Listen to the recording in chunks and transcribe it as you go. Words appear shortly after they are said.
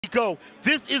Go.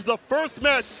 This is the first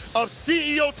match of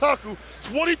CEOTAKU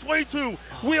 2022.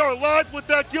 We are live with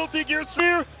that Guilty Gear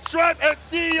Strive at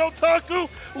CEOTAKU.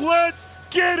 Let's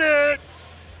get it!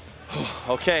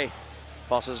 Okay,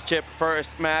 Bosses Chip,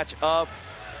 first match of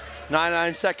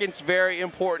 99 seconds, very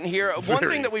important here. One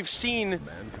thing that we've seen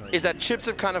is that Chips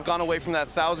have kind of gone away from that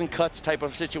 1,000 cuts type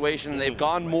of situation. They've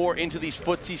gone more into these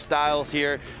footsie styles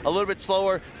here, a little bit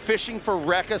slower, fishing for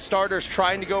Rekka starters,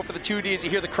 trying to go for the 2Ds. You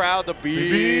hear the crowd, the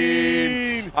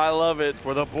bean. I love it.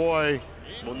 For the boy,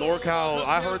 well, NorCal.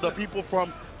 I heard the people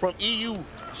from EU,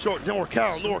 short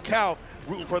NorCal,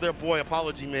 rooting for their boy.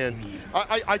 Apology, man.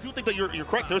 I do think that you're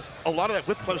correct. There's a lot of that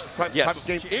whip punish type of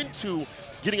game into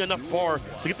getting enough bar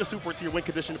to get the super to your win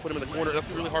condition to put him in the corner. That's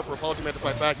really hard for Apology Man to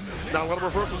fight back. Now a lot of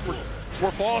reversals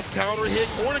for falls, counter hit,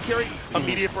 corner carry.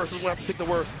 Immediate versus will have to take the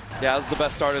worst. Yeah, this is the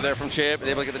best starter there from Chip.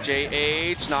 Able to get the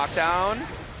JH knockdown.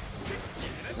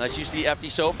 Nice use of the FD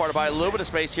so far to buy a little bit of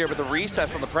space here, but the reset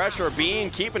from the pressure,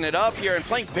 Bean keeping it up here and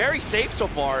playing very safe so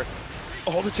far.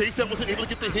 Oh, the chase that wasn't able to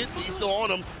get the hit, but he's still on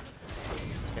him.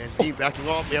 And Bean backing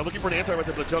off. Yeah, looking for an anti right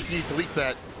there, but the jump D deletes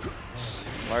that.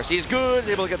 RC is good,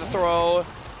 he's able to get the throw.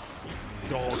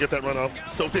 Oh, get that run up.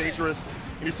 So dangerous.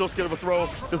 And he's so scared of a throw.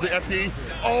 Does the FD.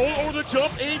 Oh, over the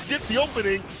jump. Age gets the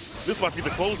opening. This might be the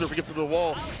closer if he gets to the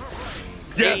wall.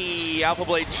 Yes. Hey, Alpha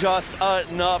Blade just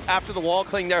enough after the wall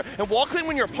cling there. And wall cling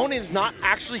when your opponent is not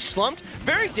actually slumped,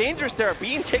 very dangerous there.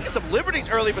 Being taking some liberties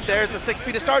early, but there's the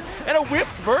 6P to start and a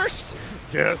whiff burst.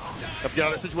 Yes, have to get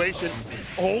out of that situation.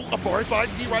 Oh, a bar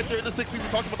 5P right there in the 6P. We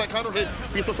talked about that counter hit.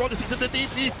 Being so strong, he's in the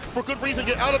DP for good reason.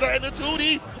 Get out of that, and the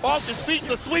 2D off his feet.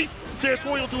 The sweep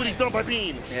territorial duties done by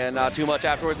Bean. And not too much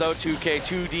afterwards though. 2K,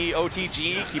 2D,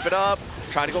 OTG, keep it up.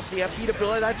 Trying to go for the FD to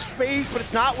build that space, but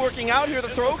it's not working out here. The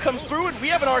throw comes through, and we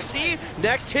have an RC.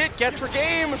 Next hit gets for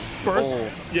game. First,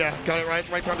 yeah, got it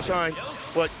right time to shine.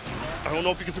 But I don't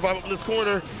know if he can survive up in this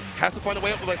corner. Has to find a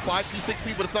way up with like 5P,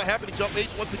 6P, but it's not happening. Jump H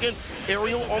once again.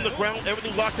 Aerial on the ground,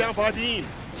 everything locked down by Bean.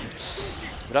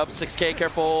 But up 6K,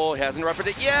 careful. He hasn't repped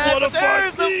it yet. But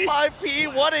there's the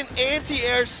 5P. What an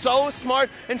anti-air. So smart.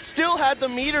 And still had the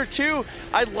meter too.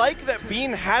 I like that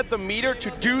Bean had the meter to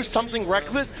do something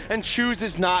reckless and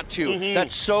chooses not to.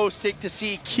 That's so sick to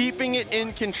see. Keeping it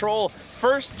in control.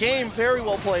 First game, very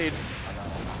well played.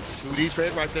 2D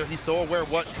trade right there. He's so aware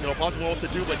of what Apology Man wants to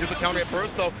do. But here's the counter at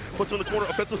first though. Puts him in the corner,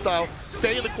 offensive style.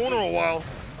 Stay in the corner a while.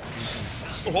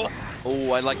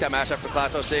 Oh, I like that mash after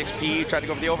Class 06. P tried to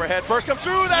go for the overhead. Burst comes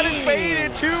through. That is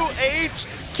baited.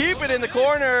 2H. Keep it in the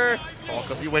corner. Oh,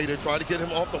 because he waited. Tried to get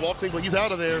him off the wall clean, but he's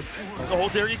out of there. Oh,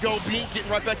 there you go. Bean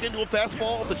getting right back into a fast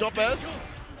fall off the jump S.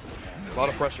 A lot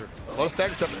of pressure. A lot of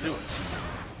stagger stepping too.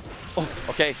 Oh,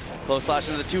 okay. Close slash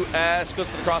into the 2S. Goes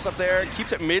for the cross up there.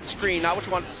 Keeps it mid-screen. Not what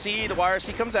you want to see. The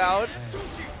YRC comes out.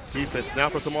 Defense. Now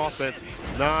for some offense.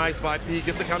 Nice 5P.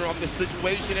 Gets the counter off this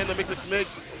situation and the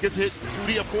mix. Gets hit.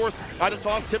 2D, of course. Item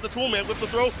toss. Tip the tool man with the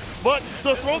throw. But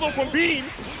the throw, though, from Bean.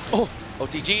 Oh,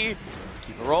 OTG. Keep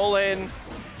it rolling.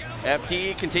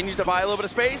 FD continues to buy a little bit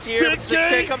of space here.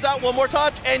 6K comes out. One more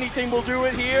touch. Anything will do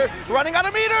it here. Running out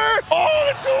of meter.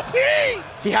 Oh, the 2P.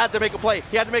 He had to make a play.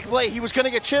 He was going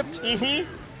to get chipped.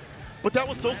 But that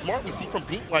was so smart. We see from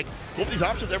Bean, like, both these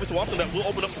options every so often that will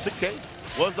open up the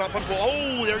 6K. Was not punchable.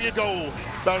 Oh, there you go.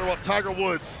 Battle up Tiger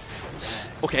Woods.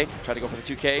 Okay, try to go for the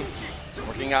 2K.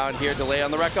 Working out here, delay on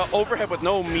the Rekka. Overhead with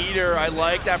no meter. I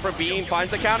like that from Bean.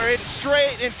 Finds the counter. It's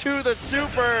straight into the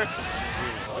super.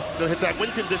 Gonna hit that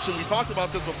win condition. We talked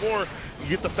about this before. You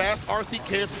get the fast RC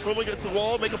cancel, throwing against the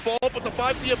wall, make a fall, but the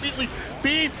 5P immediately.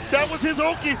 Bean, that was his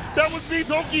Oki. That was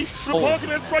Bean's Oki. Apology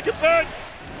Man strike it back.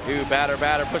 Dude, batter,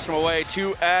 push him away.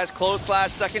 2S, close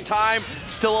slash, second time.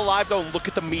 Still alive though, look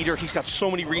at the meter. He's got so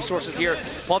many resources here.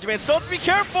 Apology Man still has to be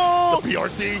careful. The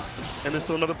PRC, and there's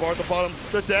still another bar at the bottom.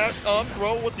 The dash up,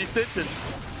 throw, what's the extension?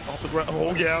 Off the ground,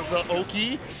 oh yeah, the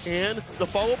Oki, and the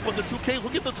follow-up with the 2K.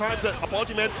 Look at the times that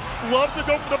Apology Man loves to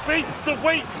go for the bait, the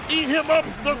weight, eat him up,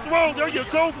 the throw, there you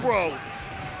go, bro.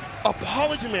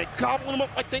 Apology Man gobbling him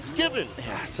up like Thanksgiving.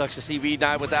 Yeah, it sucks to see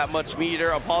V9 with that much meter.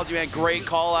 Apology Man, great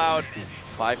call out.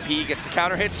 5P gets the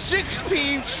counter hit.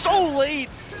 6P so late.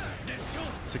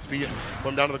 6P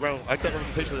from down to the ground. I like that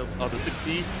representation of the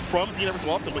 6P from Bean ever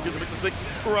so often, but here's the mix of 6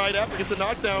 right after gets a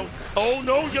knockdown. Oh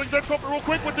no, he gets that trumpet real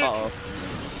quick with it.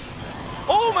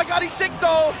 Oh my god, he's sick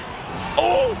though.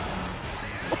 Oh!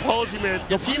 Apology Man.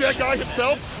 Is he that guy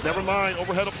himself? Never mind.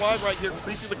 Overhead applied right here,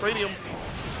 increasing the cranium.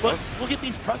 But look at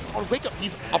these presses on wake up.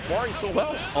 He's barring so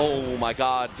well. Oh my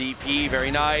god, DP,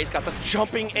 very nice. Got the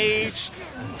jumping age.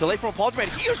 Delay from Apology Man.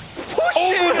 He is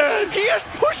pushing! Overhead. He is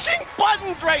pushing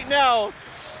buttons right now!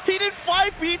 He did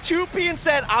 5P, 2P, and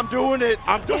said, I'm doing it.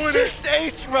 I'm doing it.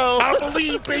 6H, bro. I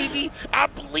believe, baby. I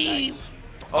believe.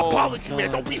 Oh, apology,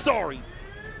 man. Don't be sorry.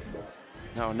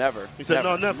 No, never. He said,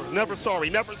 no, never. Never sorry.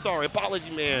 Never sorry. Apology,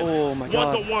 man. Oh, my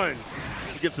God. 1-1.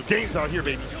 Get some games out here,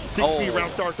 baby. 6P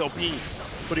round start, though. B.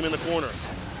 Put him in the corner.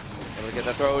 Able to get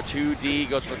that throw. 2D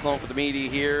goes for the clone for the meaty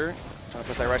here. Trying to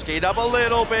push that rush gate up a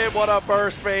little bit. What a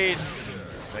burst bait.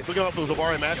 Nice looking out for those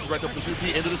Zavari matches right there for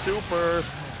 2P into the super.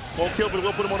 Won't kill, but it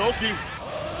will put him on Oki.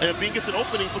 And Bean gets an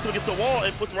opening, puts him against the wall,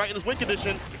 and puts him right in his win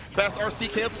condition. Fast RC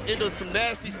cancels into some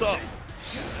nasty stuff.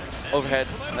 Overhead.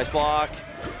 Nice block.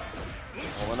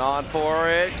 Pulling on for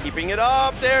it, keeping it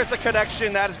up. There's the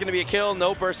connection. That is going to be a kill.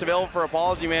 No burst available for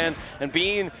Apology Man. And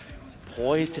Bean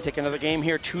poised to take another game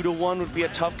here. 2-1 would be a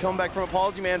tough comeback from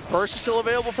Apology Man. Burst is still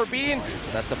available for Bean.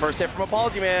 That's the first hit from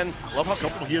Apology Man. I love how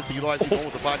comfortable he is to utilize his own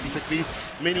with the 5B,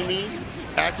 6B. Mini-me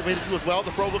activated too as well.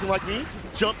 The throw looking like me.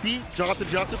 Jump B, Johnson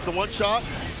for the one shot.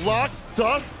 Block,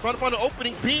 dust, trying to find an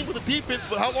opening. Bean with the defense,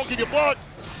 but how long can you block?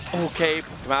 Okay,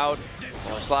 come out.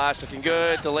 Slash looking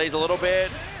good. Delays a little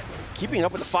bit. Keeping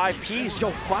up with the 5Ps. Yo,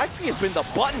 5P has been the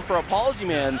button for Apology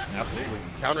Man. Absolutely.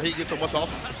 Counter hit gets so much off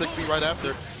the 6B right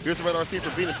after. Here's the red RC for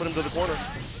Bean and put him to the corner.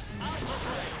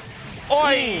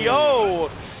 Oi, yo!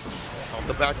 Off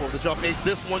the backboard, the jump H.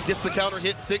 This one gets the counter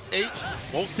hit,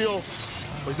 6H. Won't steal,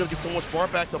 but he's gonna get so much bar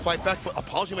back to fight back. But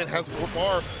Apology Man has more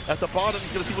bar at the bottom.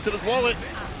 He's gonna see what's in his wallet.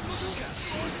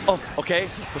 Oh, okay.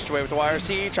 Pushed away with the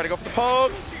YRC. Try to go for the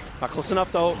poke. Not close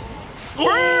enough though.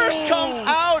 Burst comes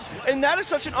out, and that is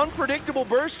such an unpredictable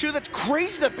burst too. That's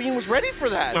crazy that Bean was ready for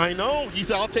that. I know. He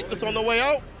said, I'll take this on the way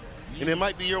out. And it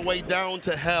might be your way down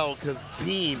to hell because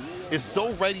Bean is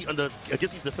so ready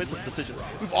against these defensive decisions.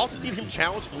 We've also seen him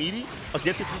challenge Meaty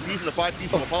against the 2Ps and the 5Ps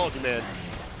from Apology Man.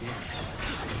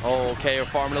 Okay, we're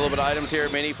farming a little bit of items here.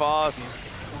 Mini Foss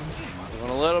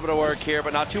doing a little bit of work here,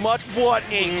 but not too much. What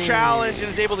a challenge, and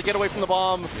is able to get away from the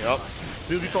bomb. Yep. As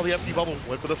soon as he saw the FD bubble,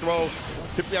 went for the throw.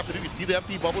 Typically after you see the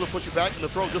FD bubble to push you back in the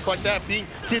throw just like that. Bean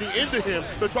getting into him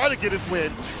to try to get his win.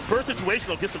 First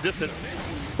situational, get some distance.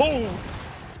 Boom.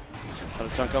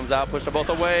 Another chunk comes out, pushed them both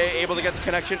away, able to get the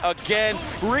connection again,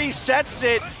 resets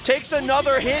it, takes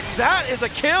another hit. That is a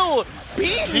kill.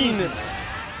 Bean.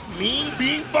 Mean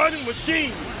Bean fighting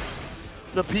machine.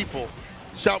 The people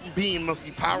shouting Bean must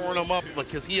be powering him up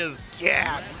because he is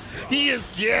gassed. He is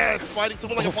gassed fighting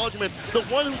someone like Apology Man. The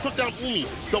one who took down Umi,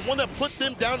 the one that put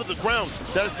them down to the ground,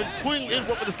 that has been putting in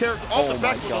work with this character off the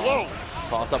back with the low.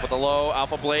 Toss up with the low,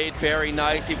 Alpha Blade, very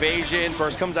nice evasion.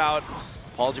 Burst comes out.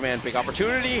 Apology Man, big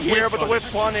opportunity here, but the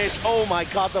whiff punish. Oh my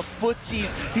God, the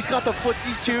footsies. He's got the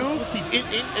footsies too.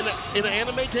 In an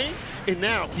anime game, and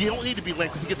now he don't need to be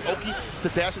late because he gets Oki to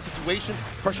dash the situation,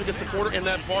 pressure against the corner, and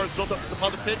that bar is built up to the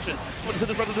positive tension. But he's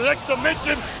in the next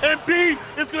dimension, and Bean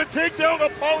is going to take down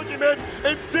Apology Man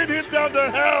and send him down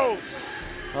to hell.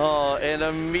 Oh, and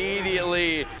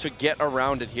immediately to get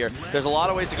around it here. There's a lot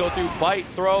of ways to go through, bite,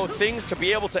 throw, things to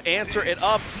be able to answer it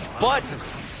up, but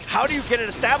how do you get it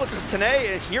established as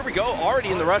Tanae? And here we go, already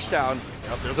in the rushdown.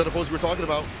 Yep, there's that opposed we were talking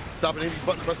about. Stopping any of these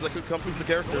button presses that could come through the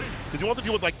character. Because you want to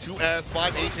deal with like 2S,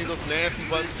 5H, those nasty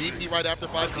buttons, DP right after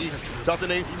 5P.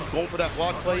 Jonathan A going for that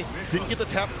block play. Didn't get the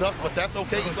tap dust, but that's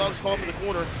okay. He saw his call in the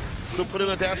corner. He'll put in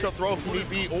a dash up throw if need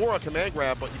be, or a command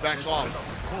grab, but he backs off.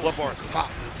 Blood bars, pop.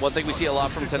 One thing we see a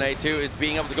lot from Tanae too is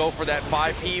being able to go for that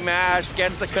 5P mash,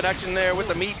 gets the connection there with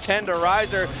the meat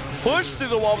tenderizer, push through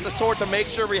the wall with the sword to make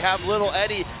sure we have little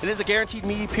Eddie. It is a guaranteed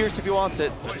meaty pierce if he wants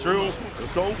it. That's true.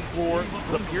 Let's go for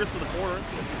the pierce to the corner.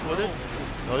 Let's put it.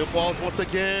 Elliot falls once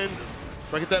again.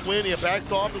 Try to get that win. He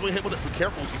backs off. And we hit with it. Be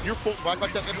careful. If you're full back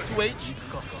like that, that's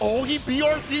 2H. Oh, he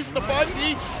BRCs the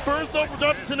 5P. First though for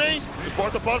Jonathan Tanae. Just bar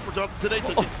the bottom for Jonathan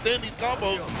Tanae to extend these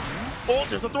combos. Oh,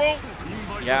 there's a throw.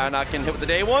 Yeah, not getting hit with the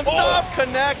day one stuff.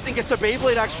 Connects and gets a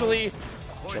Beyblade actually.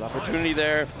 Good opportunity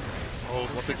there. Oh,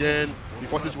 once again,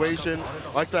 before situation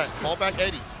like that. Call back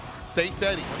Eddie. Stay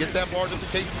steady. Get that bar just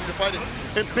in case you need to fight it.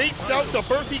 And baits out the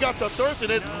burst. He got the thirst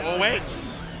and it's edge.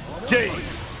 Game.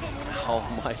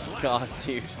 Oh my God,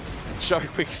 dude.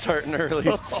 Shark Week starting early.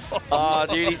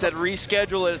 Dude, he said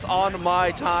reschedule it. It's on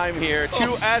my time here.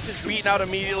 2S is beaten out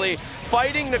immediately.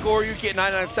 Fighting Nagoriyuki at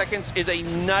 99 seconds is a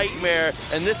nightmare,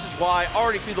 and this is why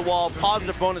already through the wall,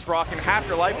 positive bonus rock, and half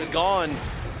your life is gone.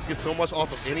 Just get so much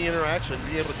off of any interaction,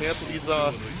 being able to cancel these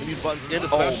buttons into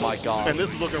special. Oh my God. And this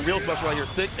is looking real special right here.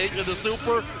 6H into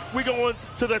super. We going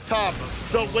to the top.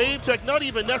 The wave check, not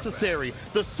even necessary.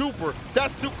 The super,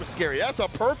 that's super scary. That's a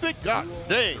perfect god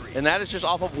dang. And that is just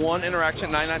off of one interaction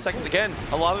at 99 seconds. Again,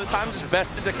 a lot of the times it's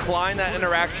best to decline that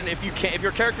interaction if you can, if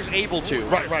your character's able to.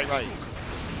 Right.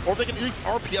 or they can at least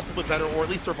RPS a little bit better, or at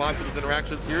least survive through these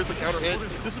interactions. Here's the counter hit.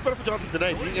 This is better for Jonathan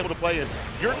today, being able to play in.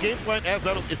 Your game plan as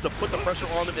that is to put the pressure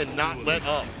on them and not let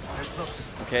up.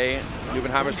 Okay,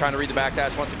 Nubenheimer's trying to read the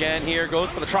backdash once again here. Goes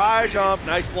for the tri-jump.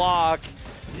 Nice block.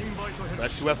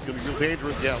 That 2S is going to be real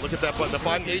dangerous. Yeah, look at that button. The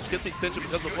 5H gets the extension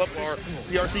because of the blood bar.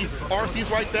 PRC,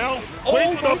 RC's right now.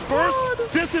 Wait for the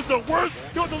burst. This is the worst.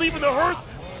 You have to leave in the hearse.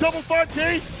 Double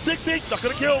 5K, 6H, not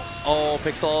going to kill. Oh,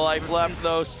 pixel of life left,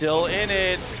 though. Still in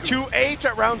it. 2H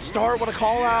at round start. What a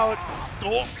call out.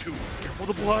 Oh, careful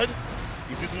the blood.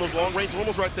 He's using those long range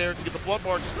normals right there to get the blood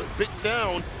bar just a bit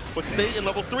down, but stay in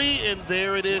level 3, and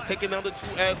there it is, taking down the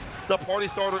 2S. The party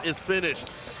starter is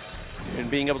finished.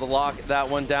 And being able to lock that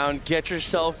one down, get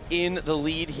yourself in the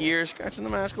lead here. Scratching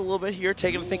the mask a little bit here,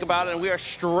 taking a think about it, and we are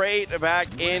straight back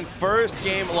in. First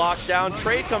game lockdown.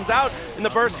 Trade comes out, and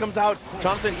the burst comes out.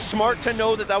 Jonathan, smart to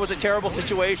know that that was a terrible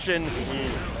situation.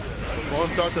 Long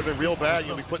starts have been real bad.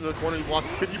 You'll be put in the corner. You've lost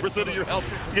 50% of your health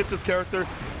against this character.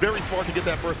 Very smart to get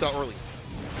that burst out early.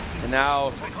 And now,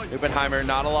 Nubenheimer,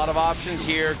 not a lot of options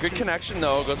here. Good connection,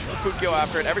 though. Goes for the Fukyo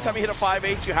after it. Every time you hit a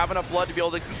 5H, you have enough blood to be able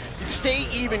to stay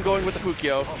even going with the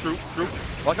Fukyo. True, true.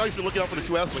 I like how he's been looking out for the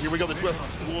 2S, but here we go. The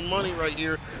 2S doing money right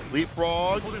here.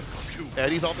 Leapfrog.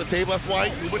 Eddie's off the table. That's why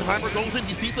Nubenheimer goes in.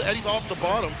 He sees the Eddie's off the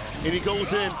bottom, and he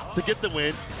goes in to get the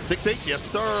win. 6H, yes,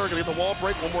 sir. Gonna get the wall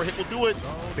break. One more hit will do it.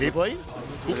 Beyblade.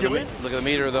 Fukyo in. Look at the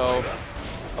meter, though.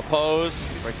 Oppose,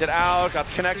 breaks it out, got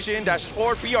the connection, dashes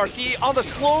forward, BRC on the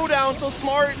slowdown, so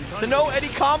smart. The no Eddie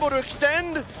combo to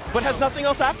extend, but has nothing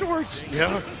else afterwards.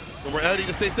 Yeah, and we're Eddie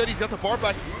to stay steady. He's got the bar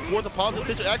back for the positive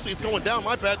tension. Actually, it's going down,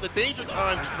 my bad. The danger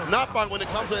time, not fine when it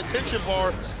comes to that tension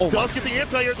bar. Does get the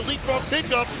anti-air, the leapfrog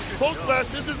pickup, post slash,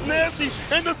 this is nasty.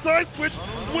 And the side switch,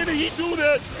 when did he do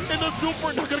that? And the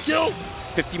super, not gonna kill.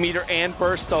 50 meter and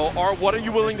burst though, what are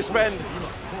you willing to spend?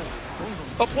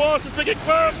 Applause, just make it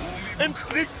clap. And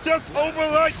it's just over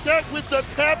like that with the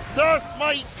tap dust.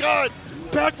 My God!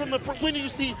 Back from the when you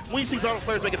see Zaro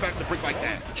players make it back to the brink like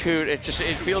that. Dude, it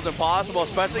feels impossible,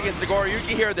 especially against the Goriyuki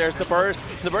here. There's the burst.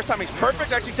 The burst timing's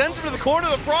perfect. Actually sends him to the corner.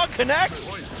 The frog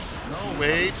connects.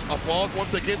 Wage, applause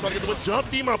once again, trying to get the win. Jump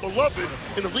team, my beloved,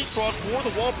 in the leapfrog for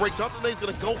the wall break. Jonathan is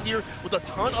going to go here with a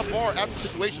ton of bar after the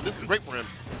situation. This is great for him.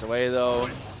 It's away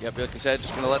though. Yep, like I said,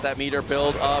 just going to let that meter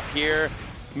build up here.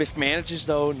 Mismanages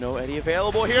though, no Eddie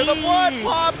available here. The blood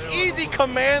pops, easy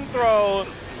command throw.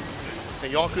 And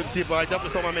y'all couldn't see it, but I definitely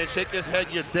saw my man shake his head.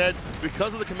 You're dead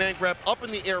because of the command grab up in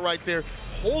the air right there,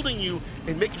 holding you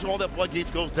and making sure all that blood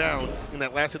gauge goes down. And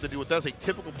that last hit to do it, that's a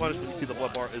typical punishment. You see the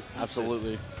blood bar is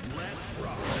absolutely.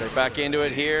 Straight back into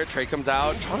it here. Trade comes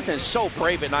out. Jonathan is so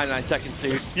brave at 99 seconds,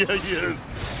 dude. Yeah, he is.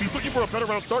 He's looking for a better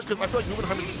round start because I feel like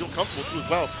Nubenheimer is feeling comfortable too as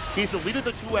well. He's deleted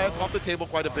the 2S off the table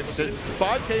quite a bit with it.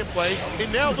 5K in play,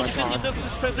 and now look at this. He does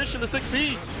this transition to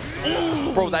 6P.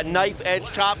 Ooh. Bro, that knife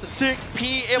edge chop, the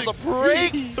 6P able to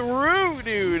break through,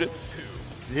 dude.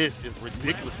 This is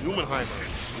ridiculous.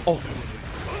 Nubenheimer. Oh.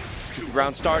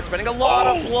 Round start, spending a lot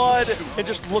of blood, and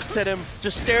just looks at him,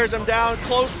 just stares him down.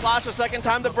 Close slash the second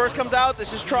time the burst comes out.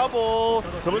 This is trouble.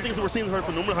 Some of the things that we're seeing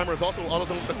from Nubenheimer is also auto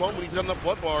the clone when he's got enough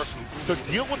blood bar to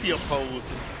deal with the oppose,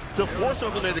 to force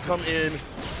something to come in.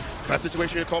 That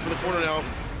situation you're called for the corner now.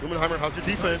 Nubenheimer, how's your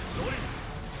defense?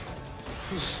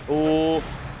 Oh.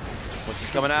 He's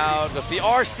coming out, goes the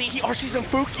RC, RC's and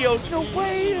Fukios, no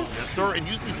way! Yes, sir, and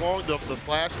use these long, the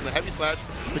slash and the heavy slash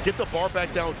to get the bar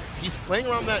back down. He's playing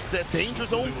around that danger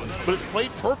zone, but it's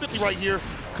played perfectly right here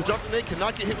because Jonathan A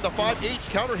cannot get hit with a 5H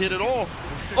counter hit at all.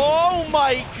 Oh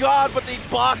my God, but they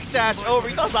box dash over.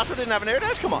 You thought Zato didn't have an air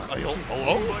dash? Come on.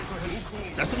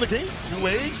 That's in the game,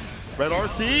 2H. Red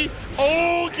RC,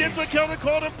 gets a counter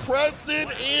call to press it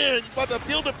in. He's about to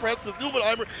feel the press because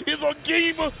Nubenheimer is on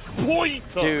game point.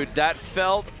 Dude, that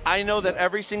felt, I know that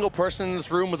every single person in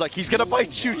this room was like, he's gonna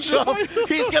bite you, Chump.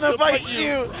 He's gonna bite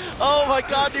you. Oh my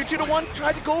God, dude, 2-1,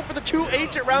 tried to go for the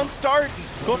 2H at round start.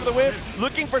 Go for the whiff,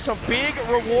 looking for some big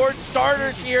reward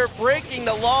starters here, breaking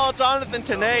the law. Jonathan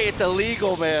Tanay, it's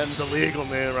illegal, man. It's illegal,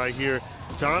 man, right here.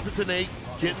 Jonathan Tanay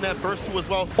getting that burst too as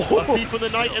well. A thief of the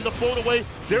night and the float away.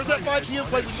 There's that 5P in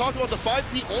play. We talked about the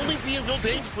 5P only being real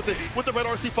dangerous with the red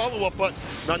RC follow-up, but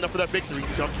not enough for that victory.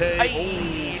 Jump K.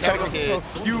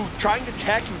 You trying to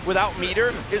tech without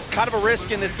meter is kind of a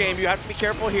risk in this game. You have to be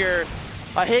careful here.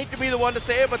 I hate to be the one to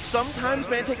say it, but sometimes,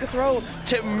 man, take the throw.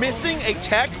 Missing a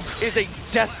tech is a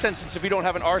death sentence if you don't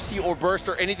have an RC or burst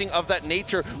or anything of that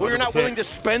nature, where you're not willing to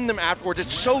spend them afterwards.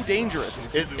 It's so dangerous.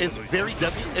 It's very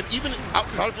deadly, and even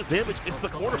outside of just damage, it's the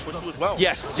corner push too as well.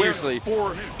 Yes, seriously.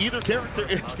 For either character,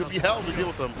 it could be hell to deal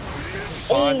with them.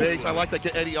 5H, I like that.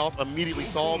 Get Eddie off, immediately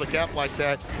saw the gap like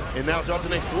that, and now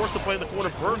Jonathan A forced to play in the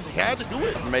corner burst. He had to do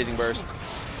it. That's an amazing burst.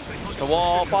 The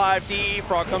wall, 5D,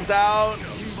 Frog comes out.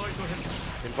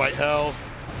 Invite hell,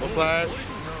 no flash.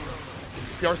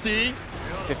 PRC.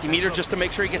 50 meter just to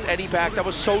make sure he gets Eddie back. That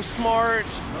was so smart.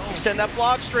 Extend that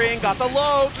block string, got the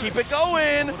low, keep it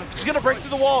going. He's gonna break through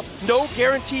the wall. No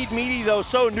guaranteed meaty though,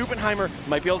 so Nubenheimer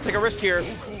might be able to take a risk here.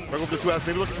 We're going for 2S,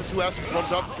 maybe looking for 2S from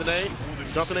Jonathan A.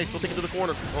 Jonathan A still taking to the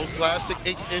corner. Low slash,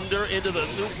 6H Ender into the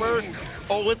super.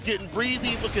 Oh, it's getting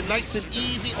breezy, looking nice and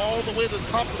easy all the way to the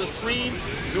top of the screen.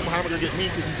 Nubenheimer gonna get mean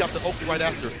because he's got the Oki right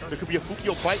after. There could be a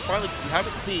Fukio bite finally we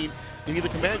haven't seen. You need the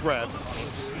command grabs.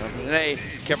 Jonathan A,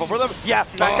 careful for them. Yeah,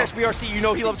 backdash BRC, you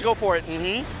know he loves to go for it.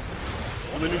 And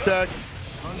the new tag.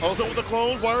 Also with the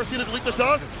clone, YRC to delete the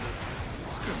dust.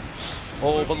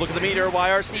 Oh, but look at the meter,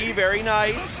 YRC, very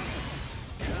nice.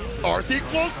 RC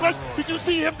close slash, did you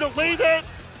see him delay that?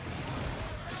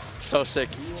 So sick,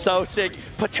 so sick.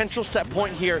 Potential set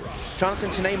point here.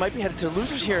 Jonathan Tene might be headed to the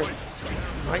losers here.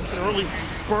 Nice and early.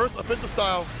 Burst, offensive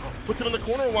style. Puts him in the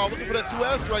corner a while, looking for that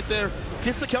 2S right there.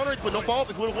 Gets the counter, but no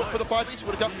follow-up. If he would have went for the 5 each,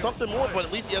 would have got something more, but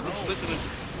at least he has the position.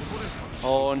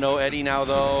 Oh, no Eddie now,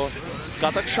 though.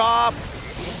 Got the chop.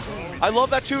 I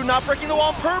love that, too. Not breaking the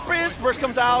wall on purpose. Burst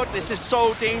comes out. This is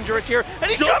so dangerous here.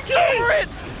 And he jumps over it.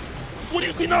 What do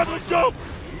you see Nado's jump?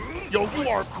 Yo, you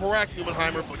are correct,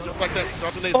 Nubenheimer, but just like that,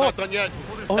 Jonathan A is not done yet.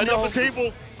 Oh, Eddie no. off the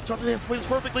table. Jonathan A has played this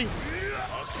perfectly.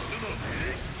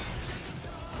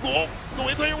 Go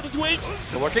anti-air with the 2H.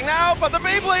 Still working now for the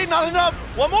Beyblade, not enough.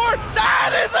 One more,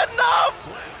 that is enough!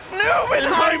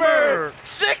 Nubenheimer!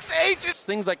 6 H's,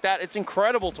 things like that, it's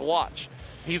incredible to watch.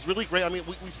 He's really great. I mean,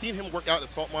 we've seen him work out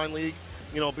at Salt Mine League,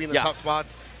 you know, being in the top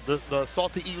spots. The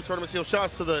Salty EU tournaments, shout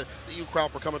outs to the EU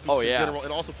crowd for coming through in general,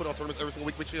 and also putting on tournaments every single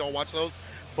week. Make sure y'all watch those.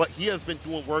 But he has been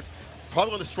doing work.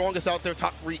 Probably one of the strongest out there,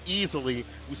 top 3 easily.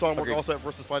 We saw him work also at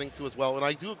Versus Fighting 2 as well. And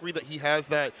I do agree that he has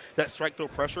that strike throw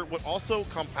pressure. What also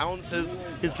compounds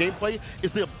his gameplay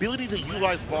is the ability to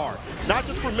utilize bar. Not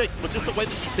just for mix, but just the way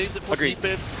that he saves it for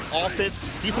defense, offense.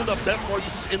 He's one of the best bar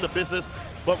users in the business.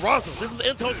 But Razo, this is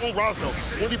Intel's own Razo.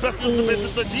 One of the best users in the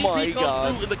business. The DP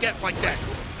comes through in the gap like that.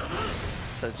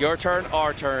 Says your turn,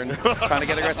 our turn. Trying to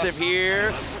get aggressive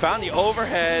here. Found the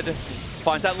overhead.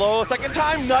 Finds that low a second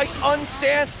time. Nice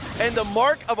unstance. And the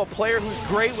mark of a player who's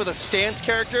great with a stance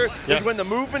character is when the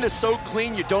movement is so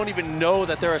clean you don't even know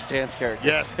that they're a stance character.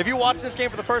 Yes. If you watch this game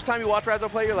for the first time, you watch Razo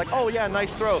play, you're like, oh yeah,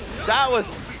 nice throw. That was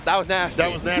nasty.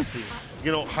 That was nasty.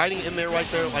 You know, hiding in there right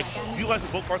there, like utilizing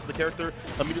both parts of the character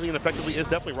immediately and effectively is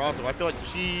definitely Razo. I feel like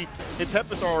she and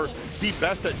Tempest are the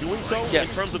best at doing so in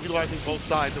terms of utilizing both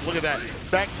sides. And look at that.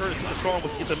 Back turn is super strong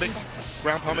with the mix.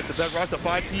 Ground pound, make the bedrock, the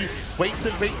 5P, waits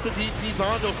and baits the DP.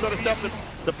 Zondo stutter stepping.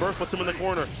 The burst puts him in the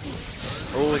corner.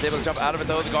 Oh, is able to jump out of it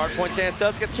though. The guard point stance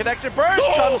does get the connection. Burst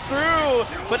comes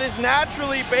through, but is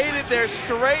naturally baited there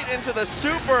straight into the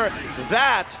super.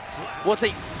 That was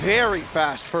a very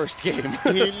fast first game.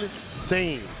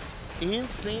 Insane.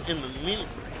 Insane in the minute.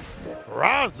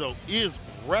 Razo is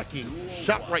wrecking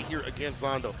shop right here against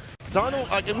Zondo. Zondo,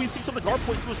 and we see some of the guard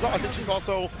point too as well. I think she's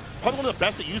also probably one of the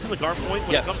best at using the guard point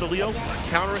when it comes to Leo.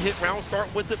 Counter hit, round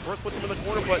start with it, burst puts him in the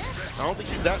corner, but I don't think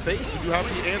she's that phased. We do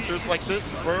have the answers like this,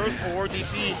 burst or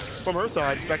DP from her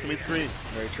side, back to mid-screen.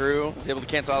 Very true. He's able to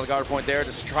cancel out the guard point there,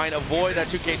 just trying to avoid that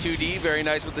 2K2D. Very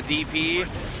nice with the DP.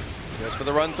 Goes for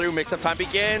the run through, mix-up time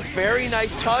begins. Very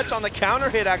nice touch on the counter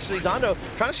hit, actually. Zondo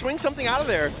trying to swing something out of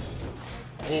there.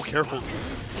 Oh, careful.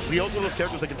 Leo's one of those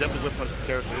characters that can definitely whip punish this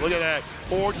character. Look at that.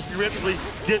 Or just preemptively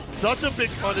get such a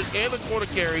big punish and the corner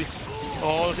carry.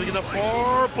 Oh, it's gonna get enough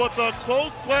far, but the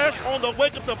close slash on the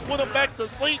wake up to put him back to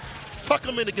sleep. Tuck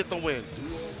him in to get the win.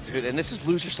 Dude, and this is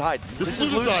loser side. This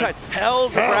is loser side.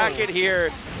 Hell's the bracket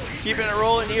here. Keeping it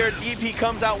rolling here. DP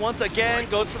comes out once again,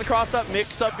 goes for the cross-up,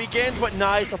 mix-up begins, but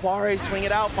nice. Apare swing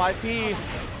it out, 5P.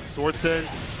 Swordson,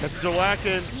 touches are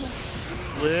lacking.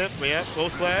 Flip, yeah,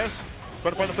 close slash.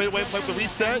 Trying to find the fadeaway, play with the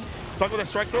reset. Talk about that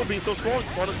strike throw being so strong.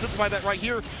 Trying to simplify that right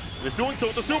here. And it's doing so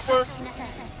with the super.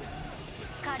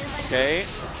 Okay.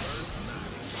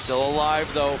 Still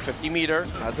alive though, 50 meter,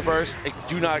 has the burst. I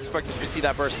do not expect us to see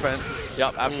that burst spent.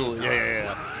 Yep, absolutely.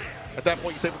 Yeah. At that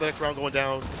point, you save for the next round going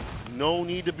down. No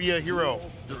need to be a hero.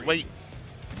 Just wait.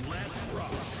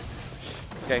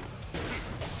 Okay.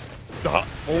 Oh.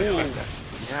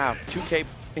 Yeah, 2K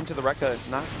into the Rekka.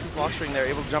 Not block string there,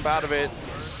 able to jump out of it.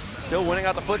 Still winning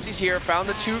out the footsies here. Found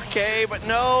the 2K, but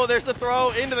no, there's the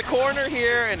throw into the corner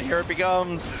here, and here it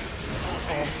becomes.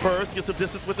 Burst, get some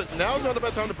distance with it. Now's not the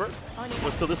best time to burst.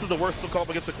 So this is the worst call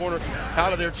against the corner.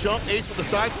 Out of there, jump H with the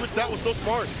side switch. That was so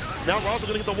smart. Now Razo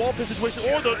gonna get the wall pin situation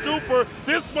or the super.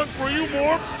 This one's for you,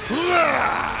 more.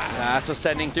 So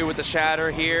sending through with the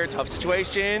shatter here. Tough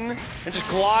situation. And just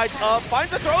glides up.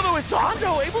 Finds the throw though. Is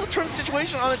Zondo able to turn the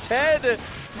situation on its head?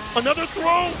 Another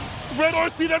throw. Red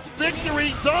RC, that's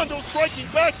victory. Zondo striking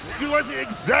back, utilizing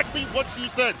exactly what you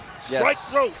said. Strike,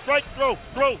 throw, strike, throw,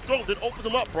 throw, throw. Then opens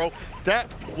him up, bro.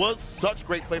 That was such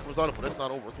great play from Zondo, but it's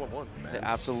not over. It's 1-1.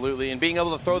 Absolutely, and being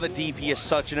able to throw the DP is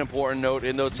such an important note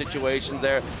in those situations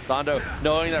there. Zondo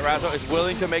knowing that Razo is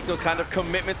willing to make those kind of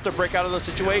commitments to break out of those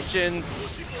situations.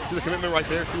 See the commitment right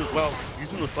there, too, as well.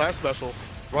 Using the slash special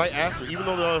right after, even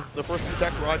though the first 2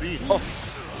 attacks were IB. Oh,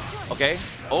 okay.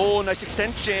 Oh, nice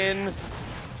extension.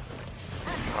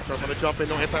 I'm trying to jump in,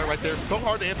 no anti right there. So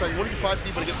hard to anti. You want to use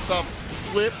 5D, but it gets stuffed.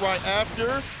 Slip right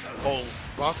after. Oh,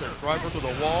 Ross and driver to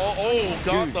the wall. Oh,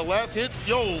 got the last hit.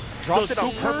 Yo, dropped it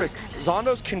on purpose.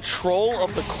 Zondo's control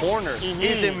of the corner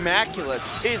is immaculate.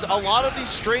 Is a lot of these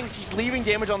strings, he's leaving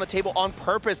damage on the table on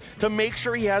purpose to make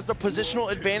sure he has the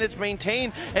positional advantage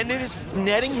maintained, and it is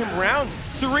netting him rounds.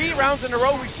 3 rounds in a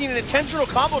row, we've seen an intentional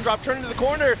combo drop turn into the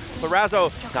corner, but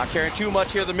Razo not caring too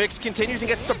much here. The mix continues and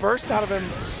gets the burst out of him.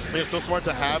 It's so smart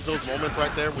to have those moments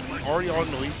right there when you're already on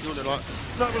the lead too, and they're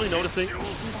not really noticing.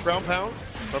 Ground pound,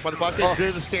 but by the 5K,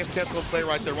 there's a stance cancel play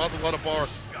right there. Razo got a bar.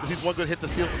 He's one good hit to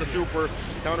seal with the super.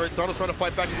 Counter it. Zondo's trying to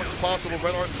fight back as much as possible.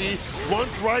 Red RC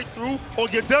runs right through. Oh,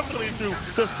 yeah, definitely through.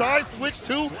 The side switch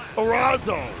to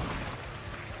Razo.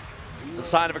 The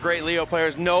sign of a great Leo player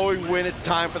is knowing when it's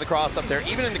time for the cross up there,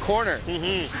 even in the corner.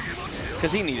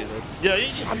 Because he needed it. Yeah,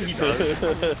 he does.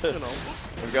 You know.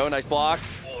 There we go. Nice block.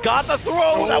 Got the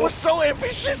throw. That was so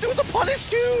ambitious. It was a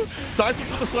punish too. Side switch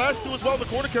with the slash too as well. The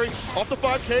corner carry off the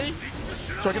 5K.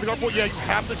 Try to get the guard point. Yeah, you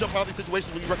have to jump out of these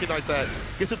situations when you recognize that.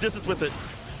 Get some distance with it.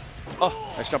 Oh,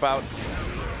 nice jump out.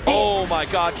 Oh my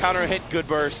God, counter hit, good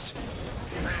burst.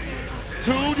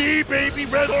 2D, baby,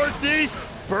 Red RC.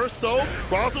 Burst though,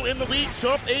 Razo in the lead,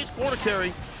 jump H, corner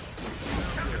carry.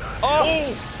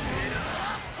 Oh!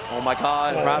 Oh my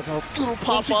God, Razo, little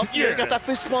pop up here, got that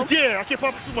fist bump. Yeah, I can't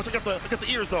pop too much, I got the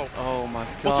ears though. Oh my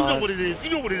God. But you know what it is, you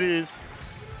know what it is.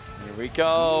 Here we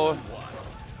go.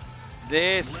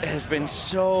 This has been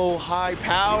so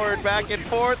high-powered back and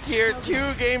forth here.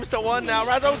 2 games to 1 now.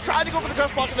 Razo tried to go for the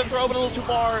just block and the throw, but a little too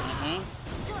far.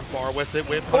 Far with it,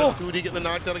 with 2D getting the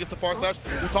knockdown against the far slash.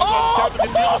 We talked about the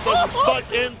counter, but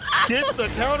in gets the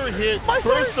counter hit.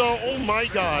 Burst though, oh my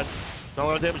God. Not a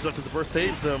lot of damage left because the burst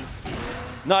saves them.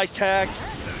 Nice tag.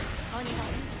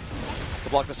 To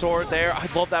block the sword there. I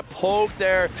love that poke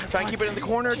there. Try and keep it in the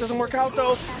corner. It doesn't work out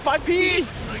though. 5P.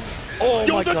 Oh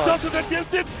my God. Dust of the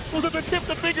distance was at the tip of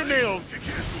the fingernails.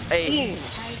 Hey.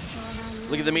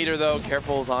 Look at the meter though.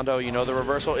 Careful, Zondo. You know the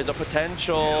reversal is a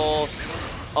potential.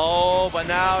 Oh, but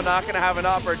now not going to have an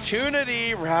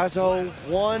opportunity. Razo,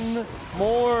 one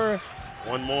more.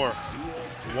 One more.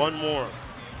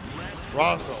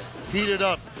 Razo, heat it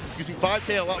up. Using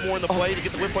 5K a lot more in the play to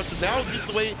get the whip punches. Now use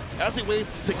the way as a way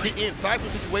to get in. Side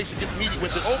switch situation gets meaty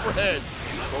with it overhead.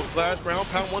 Go slash, ground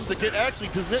pound once again. Actually,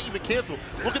 does not even cancel.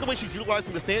 Look at the way she's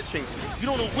utilizing the stance change. You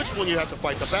don't know which one you have to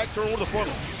fight, the back turn or the front.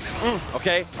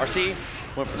 Okay, RC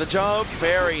went for the jump.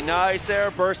 Very nice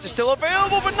there. Burst is still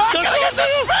available, but not going to get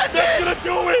suspended. That's going to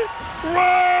do it.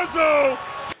 Razo.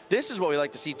 This is what we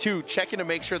like to see too. Checking to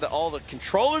make sure that all the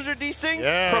controllers are desync.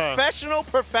 Yeah. Professional.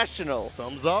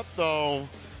 Thumbs up though.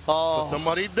 Oh. Put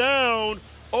somebody down.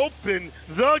 Open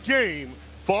the game.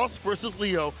 Foss versus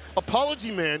Leo.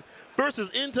 Apology Man versus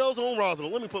Intel's own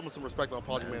Razo. Let me put some respect on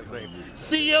Apology Man's name.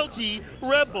 CLG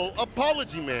Rebel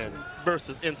Apology Man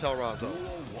versus Intel Razo.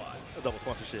 A double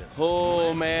sponsorship.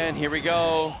 Oh man, here we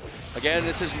go. Again,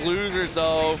 this is losers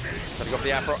though. Got to go for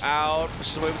the Afro out.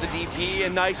 Pushes away with the DP.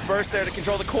 And nice burst there to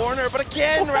control the corner. But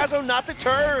again, Razo not the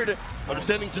turd.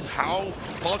 Understanding just how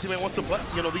Apology Man wants to play.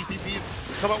 You know, these DPs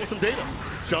come out with some data.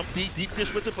 Jump deep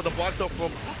dish with it for the block though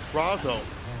from Razo.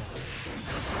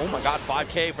 Oh my God,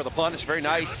 5K for the punish, very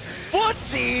nice.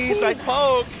 Footsies, nice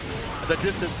poke. At that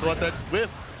distance, let that whiff.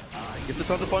 Gets a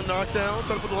tons of fun knockdown.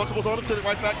 Trying to put the Lunchables on him, send it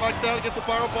right back like that against the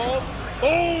fireball.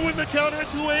 Oh, and the counter at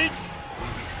 2H.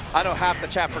 I know half the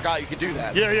chat forgot you could do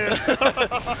that. Yeah.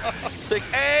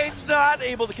 6H, not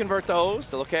able to convert those,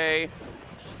 still okay.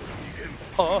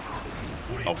 Oh,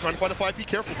 trying to find a 5P,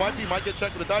 careful. 5P might get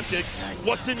checked with a dive kick.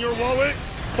 What's in your wallet?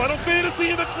 Final Fantasy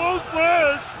in the close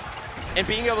slash. And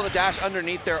being able to dash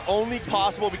underneath there only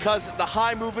possible because the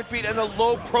high movement speed and the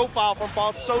low profile from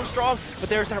False so strong. But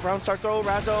there's that round start throw,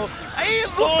 Razzo. It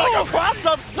looked like a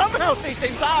cross-up, somehow stay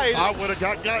same side. I would have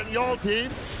gotten y'all, team.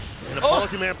 And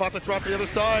Apology Man about to drop the other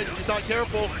side. He's not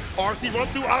careful. RC run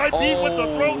through IB with the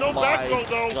throw. No back throw,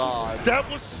 though. God. That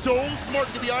was so smart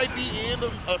to get the IB and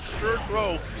the assured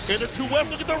throw. And the 2F,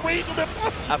 look at the range of that.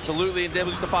 Absolutely. And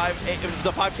able to use the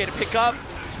 5K to pick up.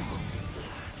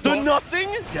 The nothing?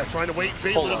 Yeah, trying to wait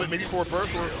a little bit, maybe for a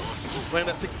burst or just land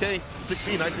that 6K,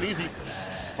 6P, nice and easy.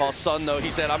 False Sun, though,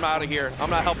 he said, I'm out of here. I'm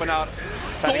not helping out.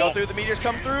 Trying to go through, the meteors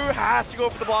come through, has to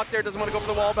go for the block there, doesn't want to go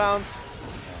for the wall bounce.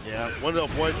 Yeah, wanted to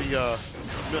avoid the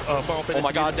Final Fantasy. Oh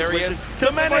my God, there he is.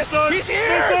 The menace, he's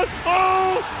here!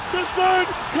 Oh, the sun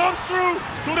comes through.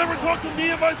 Don't ever talk to me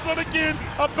and my son again.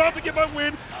 I'm about to get my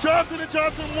win. Johnson and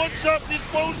Johnson, one shot for the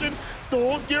explosion. The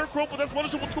whole scarecrow, but that's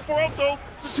punishable too far out though.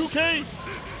 The 2K.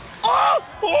 Oh!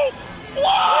 Oh!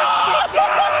 What?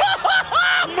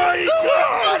 My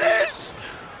God!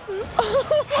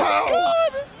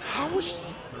 How was she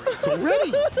so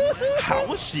ready? How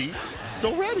was she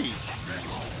so ready?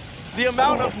 The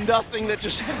amount of nothing that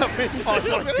just happened. Oh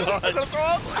my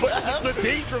God. But the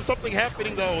danger of something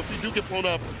happening though, if you do get blown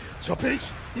up. Jump H,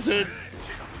 he's in.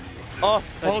 Oh,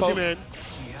 Apology Man.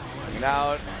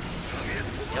 Now,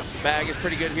 yep, bag is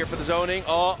pretty good here for the zoning.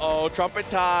 Uh-oh, trumpet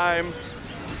time.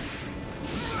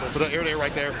 Go for the air to air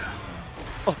right there.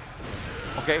 Oh,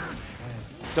 okay.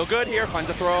 Still good here, finds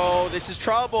a throw. This is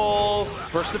trouble.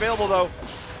 Burst available though.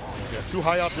 Yeah, too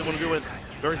high up, didn't want to do it.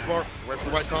 Very smart, right for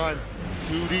the right time.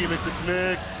 2D,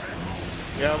 mix.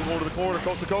 Yeah, we're going to the corner,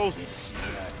 coast to coast.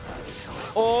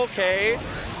 Okay.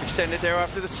 Extend it there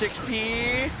after the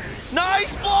 6P.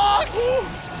 Nice block! Ooh.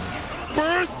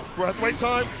 Burst, we're at the right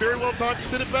time, very well timed. You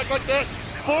send it back like that.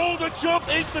 Fold the jump,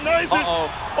 H denies it. Oh,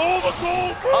 the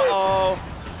goal, burst. Uh-oh.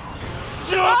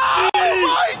 Jump, oh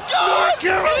my God! North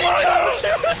Carolina!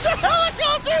 With the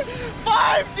helicopter!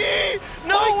 5D!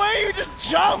 No way, you just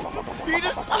jump! You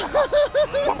just...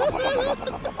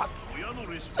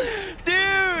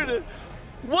 Dude!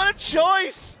 What a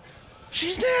choice!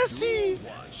 She's nasty!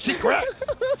 She's cracked!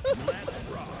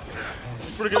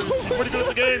 She's pretty good. She's pretty good at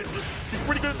the game. She's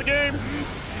pretty good at the game.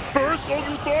 First, all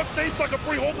you thought, stay stuck a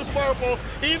free holdless fireball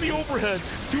in the overhead.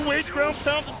 2H ground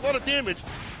pound, that's a lot of damage.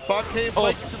 5K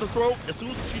bikes to the throat. As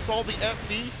soon as she saw the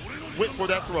FD, went for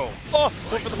that throw. Oh,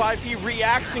 went for the 5P,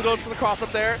 reacts and goes for the cross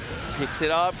up there. Picks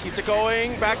it up, keeps it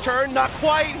going. Back turn, not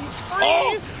quite. He's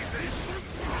free.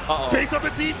 Oh. Base up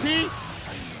at DP.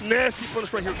 Nasty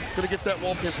punish right here. Gonna get that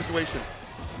wall pin situation.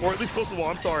 Or at least close to the wall,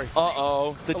 I'm sorry.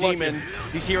 Uh-oh, the demon.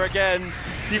 He's here again.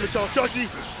 Demon Child Chucky.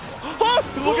 Oh,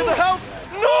 look at the health.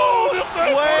 No!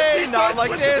 Way, not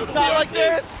like this, not like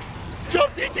this.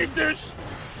 Jump DP dish.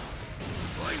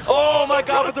 Oh my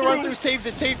God, but the run through saves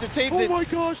it. Oh my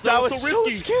gosh, that was so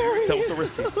risky. So scary. That was so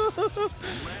risky.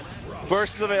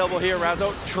 Burst is available here,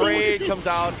 Razzo. Trade comes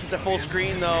out, it's a full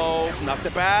screen though. Knocks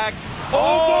it back.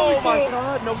 Oh my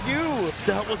God, no you.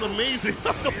 That was amazing.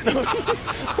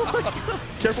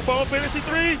 Careful, Final Fantasy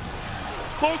 3.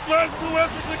 Close slash, 2F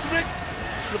for 6 Rick.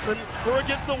 Her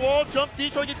against the wall, jump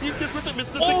deep, trying to get deep kiss with it,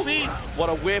 missed the 6B. What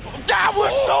a whip. That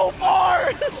was so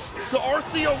far. The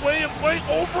RC away and play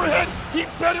overhead. He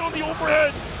bet it on the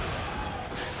overhead.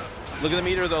 Look at the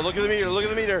meter though, look at the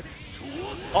meter.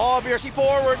 Oh, BRC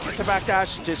forward, gets a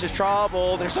backdash. This is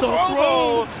trouble. There's the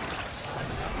throw.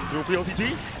 Doing for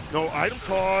LTG? No item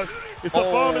toss. It's a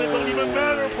bomb and it don't even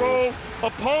matter, bro.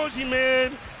 Apology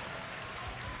Man.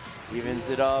 Evens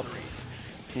it up.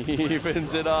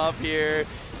 Evens it up here.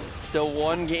 Still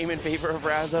one game in favor of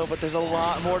Razzo, but there's a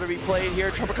lot more to be played here.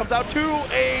 Trumper comes out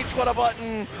 2H, what a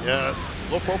button. Yes,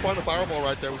 low profile on the fireball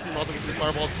right there. We've seen lots of these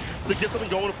fireballs to get something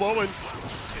going and flowing.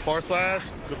 Far slash,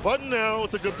 good button now.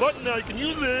 It's a good button now, you can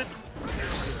use it.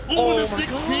 Ooh, oh the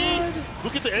 6P.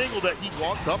 Look at the angle that he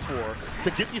walks up for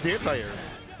to get these anti-airs.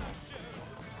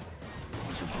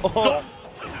 Oh. No.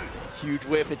 Huge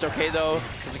whiff, it's okay though.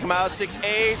 Does it come out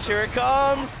 6H, here it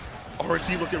comes.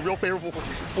 RNG looking real favorable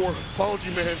for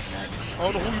Apology Man. I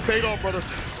don't know who you paid off, brother.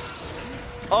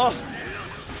 Oh.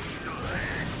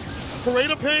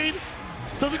 Parade of Pain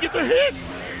doesn't get the hit.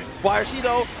 YRC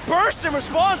though, burst in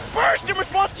response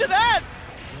to that.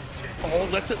 Oh,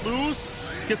 lets it loose.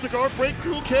 Gets the guard break,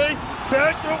 2K.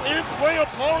 Back throw in play,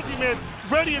 Apology Man.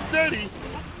 Ready and steady.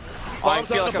 I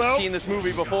feel like I've seen this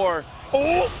movie before.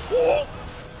 Oh.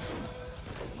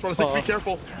 Trying to say, be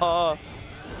careful.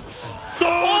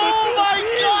 Oh my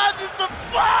God, this is the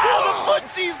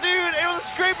footsies, dude. Able to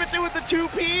scrape it through with the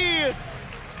 2P.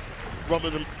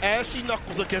 Rubbing them ashy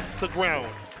knuckles against the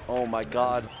ground. Oh my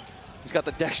God. He's got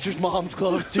the Dexter's mom's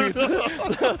gloves, dude,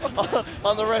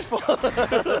 on the red ball.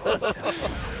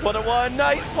 1-1,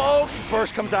 nice poke.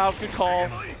 Burst comes out, good call.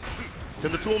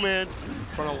 Then the tool man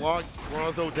trying to lock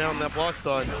Ronzo down that block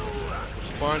stun.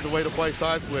 She finds a way to play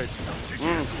side switch.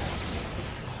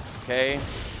 Okay, here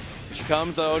she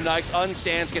comes though. Nice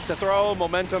unstance, gets a throw,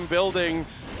 momentum building.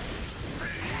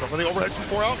 From the overhead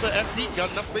 2-4 out, the FD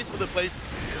got enough space for the place,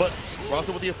 but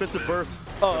Ronzo with the offensive burst,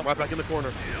 right back in the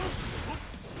corner.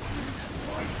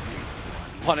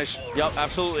 Punish, yep,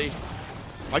 absolutely.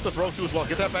 Like the throw too as well.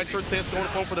 Get that back turn stance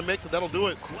going for the mix, and that'll do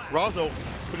it. Ronzo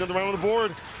putting another round on the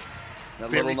board.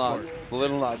 That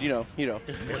little nod, you know.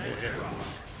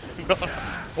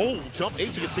 Oh, jump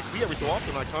H to get 6B every so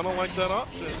often. I kind of like that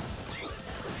option.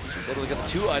 Literally got the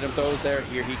 2 item throws there.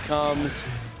 Here he comes.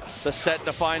 The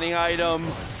set-defining item.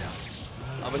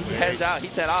 But he heads out. He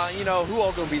said, you know, who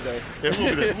all gonna be there? Yeah, who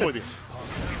will be there? Who will be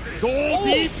there? Gold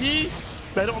DP.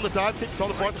 Better on the dive kick. Saw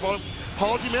the bar at the bottom.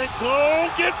 Apology man.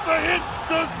 Go gets the hit.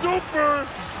 The super.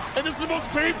 And this is the most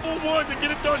painful one to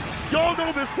get it done. Y'all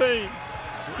know this pain.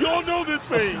 Y'all know this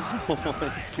pain. Oh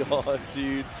my god,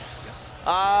 dude.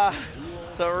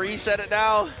 So reset it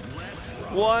now.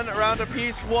 1 round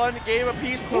apiece, 1 game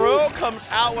apiece. Throw comes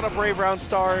out with a brave round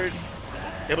start.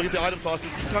 Able to get the item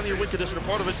tosses. He's kind of your win condition. A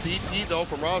part of it, DP though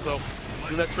from Ronzo.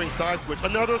 Doing that string side switch.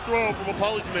 Another throw from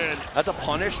Apology Man. That's a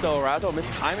punish though. Ronzo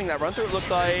mistiming that run through. It looked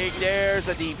like there's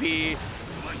the DP.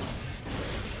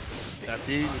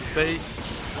 FD in space.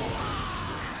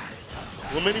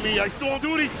 Little mini-me, he's still on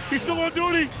duty. He's still on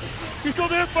duty. He's still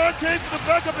there. 5K for the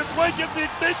backup and play gets the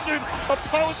extension.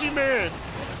 Apology Man.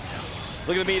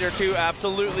 Look at the meter too.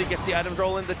 Absolutely gets the items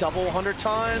rolling. The double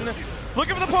 100-ton.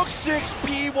 Looking for the poke.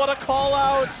 6P. What a call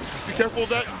out. Be careful of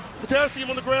that potassium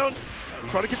on the ground.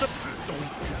 Try to get the.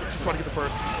 She's trying to get the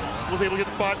first. Was able to get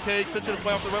the 5K extension and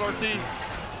play off the red RC.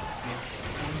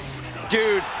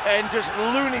 Dude, and just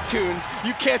Looney Tunes.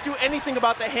 You can't do anything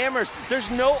about the hammers. There's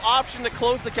no option to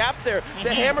close the gap there.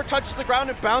 The hammer touches the ground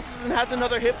and bounces and has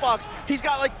another hitbox. He's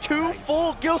got like 2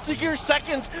 full Guilty Gear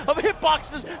seconds of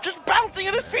hitboxes just bouncing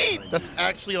at his feet. That's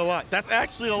actually a lot. That's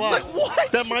actually a lot. Like what?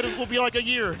 That might as well be like a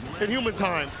year in human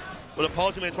time. But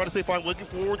Apology Man trying to say fine, looking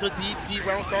forward to DP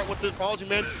round start with the Apology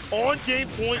Man on game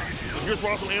point. And here's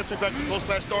Ronzo answering back to close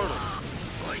slash starter.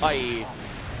 Aye.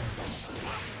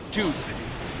 Dude.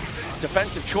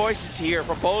 Defensive choices here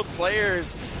for both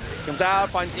players. Comes out,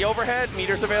 finds the overhead,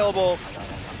 meters available.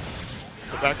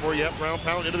 The back four, yep, round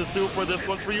pound into the super. This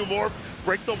one's for you, Morph.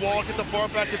 Break the wall, get the far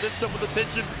back, and then step with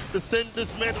attention to send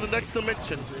this man to the next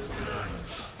dimension.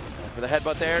 For the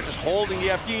headbutt there, just holding the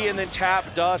FD and then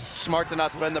tap dust. Smart to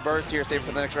not spend the burst here, save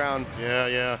for the next round.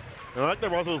 Yeah. And I like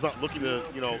that Ronzo is not looking to,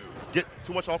 get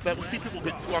too much off that. We see people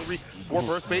get too hungry for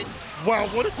burst bait. Wow,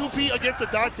 1-2P against a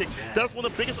dive kick. That's one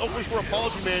of the biggest openings for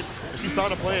Apology Man. She's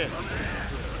found a plan.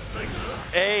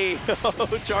 Hey,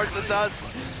 charge the dust.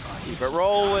 Keep it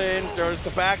rolling. There's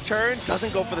the back turn.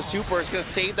 Doesn't go for the super. It's going to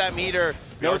save that meter.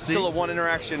 No, it's still a 1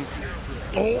 interaction.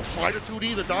 Oh, try to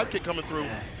 2D. The dive kick coming through.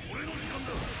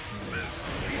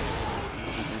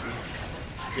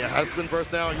 Yeah, has been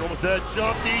burst now. You're almost dead.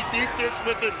 Jump deep dish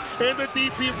with it. And the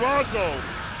DP Ronzo.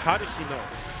 How does she know?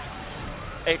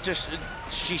 It just,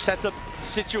 she sets up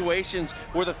situations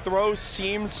where the throw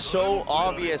seems so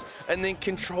obvious and then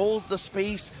controls the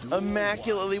space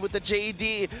immaculately with the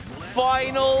JD.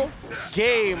 Final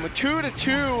game,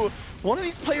 2-2. One of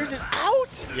these players is out.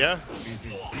 Yeah,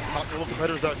 top level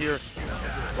competitors out here.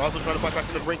 Ronzo trying to fight back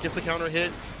from the brink, gets the counter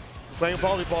hit. Playing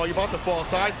volleyball, you're about to fall.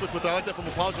 Side switch with, I like that from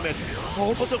Apology Man.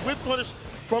 Oh, but the whip punish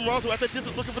from Ronzo at that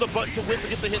distance, looking for the button to whip and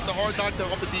get the hit, the hard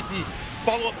knockdown off the DP.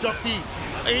 Follow-up jump D.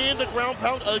 And the ground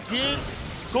pound again.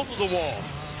 Go through the wall.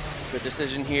 Good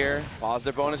decision here.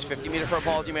 Positive bonus, 50 meter for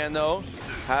Apology Man though.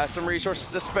 Has some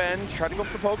resources to spend. Try to go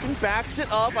for the poke and backs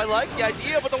it up. I like the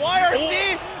idea, but the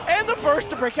YRC and the burst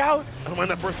to break out. I don't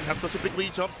mind that burst. Have such a big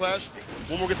lead jump slash.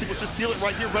 One more good people should seal it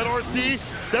right here. Red RC.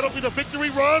 That'll be the victory.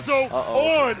 Ronzo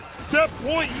on set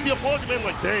point. You see Apology Man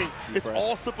like, dang, it's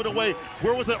all slipping away.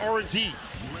 Where was that RNG?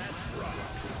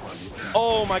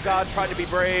 Oh my God, tried to be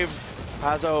brave.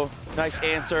 Hazo, nice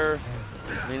answer.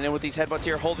 And then with these headbutts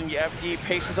here, holding the FD,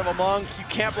 patience of a monk. You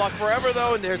can't block forever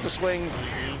though, and there's the swing.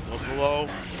 Goes below.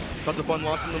 Tons of fun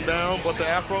locking them down, but the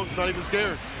Afro's not even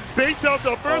scared. Baits out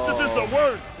the burst, this is the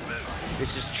worst.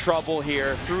 This is trouble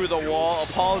here, through the wall.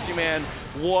 Apology Man,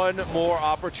 one more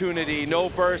opportunity. No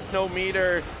burst, no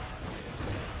meter.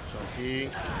 Chunky.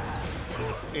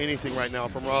 Anything right now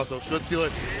from Ronzo. Should seal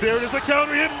it. There it is, the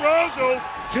counter hit. Ronzo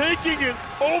taking it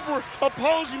over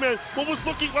Apology Man. What was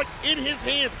looking like in his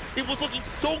hands. It was looking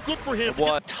so good for him.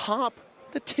 What top,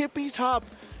 the tippy top.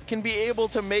 can be able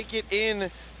to make it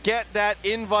in, get that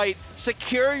invite,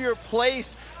 secure your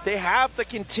place. They have to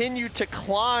continue to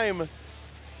climb.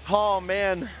 Oh,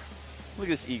 man. Look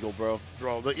at this eagle, bro.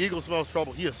 Bro, the eagle smells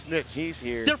trouble. He a snitch. He's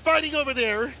here. They're fighting over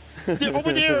there. They're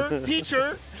over there,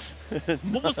 teacher.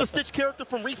 What was the Stitch character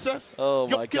from Recess? Oh,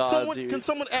 my God, dude. Can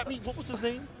someone at me? What was his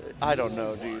name? I don't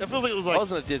know, dude. I feel like it was like... I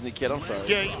wasn't a Disney kid. I'm sorry.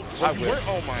 Yeah,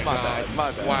 oh, my God.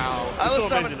 My bad. Wow. So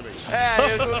amazing to me.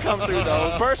 Yeah, it will come through,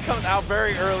 though. Burst comes out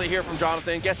very early here from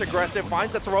Jonathan. Gets aggressive.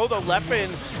 Finds the throw, though. Leffen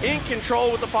in control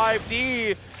with the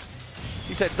 5D.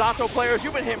 He said, Zato players,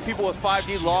 you've been hitting people with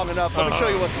 5D long enough. Let me show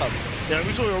you what's up. Yeah, let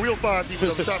me show you a real 5D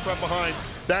with a shot right behind.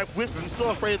 That Winston, still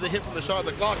afraid of the hit from the shot.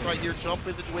 The Glock right here, jump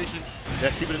in situation.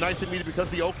 Yeah, keeping it nice and meaty because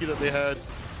of the Oki that they had.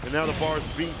 And now the bar is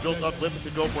being built up, lifted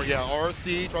to go for it. Yeah,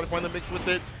 RC, trying to find the mix with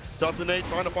it. Jonathan A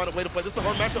trying to find a way to play. This is a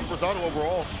hard matchup for Zato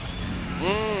overall.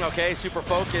 Okay, super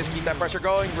focused. Keep that pressure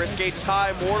going. Risk gauge is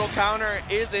high. Mortal counter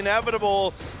is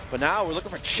inevitable. But now we're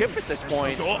looking for Chip at this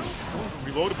point. Oh,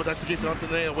 reloaded, but that just gave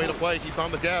Jonathan A way to play. He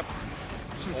found the gap.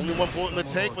 Only 1 bullet in the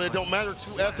tank, but it don't matter.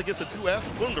 2S against the 2S.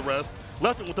 Put him to rest.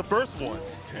 Left it with the first one.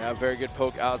 Yeah, very good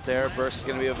poke out there. Burst is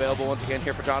going to be available once again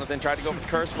here for Jonathan. Tried to go for the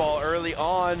curse ball early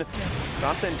on.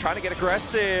 Jonathan trying to get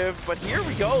aggressive, but here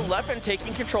we go. Leffen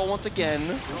taking control once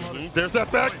again. There's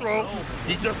that back throw.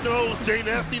 He just knows. Jay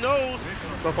Nasty knows.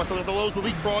 But the lows, the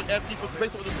leapfrog, empty for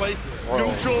space over this place.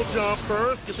 Neutral jump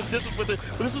first. Get some distance with it.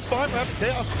 But this is fine for having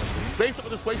chaos. Space over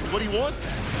this place is what he wants.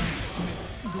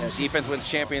 Yeah, defense wins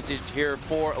championships here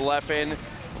for Leffen.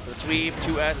 The sweep,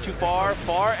 2S too far.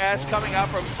 Far S coming out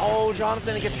from,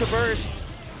 Jonathan gets the burst.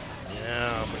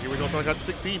 Yeah, but here we go, trying to got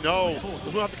the 6P. No,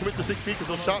 we don't have to commit to 6P because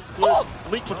those shots clear.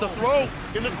 Link with the throw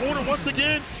in the corner once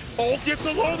again. Gets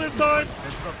alone this time.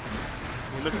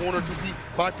 In the corner, 2P,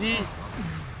 5P.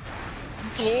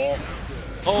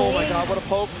 Oh my God, what a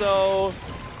poke though.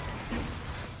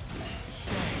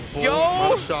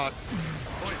 Yo! Shots.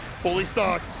 Fully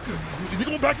stocked. Is he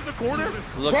going back in the corner?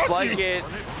 Looks like it.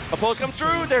 A post comes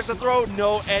through. There's the throw.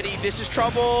 No, Eddie. This is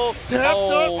trouble.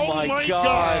 Oh my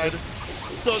God.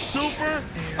 The super.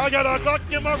 I got a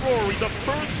Glock in my Rory. The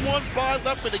first one by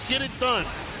left to get it done.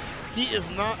 He is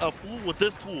not a fool with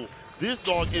this tool. This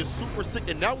dog is super sick,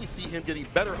 and now we see him getting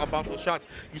better about those shots.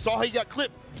 You saw how he got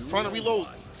clipped trying to reload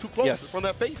too close from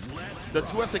that face. The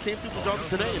 2S that came through from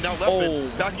Jonathan today, and now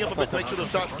Leffen backing up a bit to make sure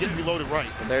those shots get reloaded right.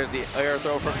 There's the air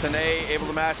throw from Tanae, able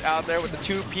to match out there with the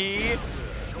 2P.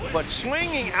 But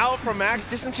swinging out from max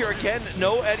distance here again.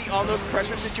 No Eddie on those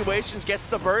pressure situations. Gets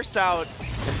the burst out.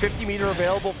 And 50 meter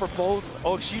available for both.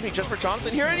 Just for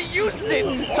Jonathan here. And he uses it.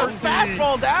 Turn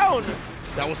fastball down.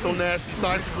 That was so nasty.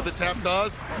 Side with the tap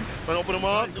does. Trying to open him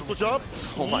up. Neutral jump.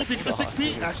 Oh my God. The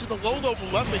 6P. Actually, the low though from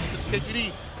Leffen gets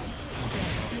KGD.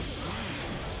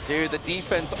 Dude, the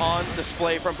defense on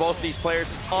display from both these players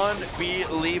is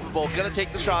unbelievable. Gonna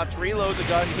take the shots, reload the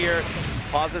gun here.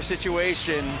 Positive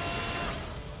situation.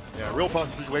 Yeah, real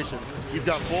positive situation. He's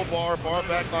got full bar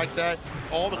back like that.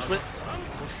 All the clips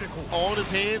on his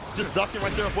hands, just ducking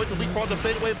right there. Avoid the leapfrog, the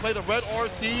fadeaway play, the red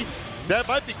RC. That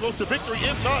might be close to victory.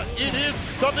 If not, it is.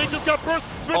 Something just got burst.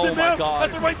 Spins it down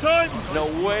at the right time. No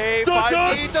way.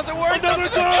 5D doesn't work. Another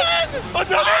gun.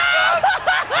 Another gun.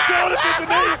 Jonathan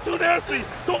today is too nasty.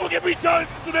 Don't look at me,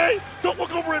 Jonathan today. Don't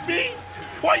look over at me.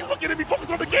 Why are you looking at me? Focus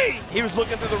on the game. He was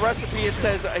looking through the recipe. He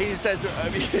says,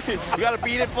 you gotta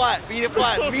beat it flat. Beat it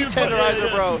flat. Meat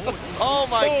tenderizer, bro. Oh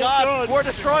my God. We're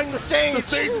destroying the stage. The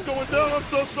stage is going down. I'm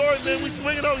so sorry, man. We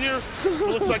swinging out here. It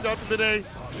looks like Jonathan today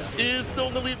is still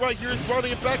in the lead right here. He's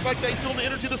running it back like that. He's still in the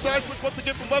energy. The side switch once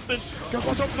again from Leffen. Gotta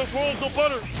watch out for those rolls. No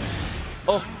butter.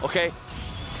 Oh, okay.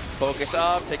 Focus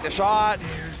up. Take the shot.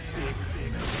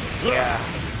 Yeah.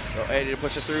 Go Eddie to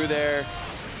push it through there.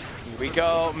 Here we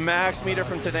go. Max meter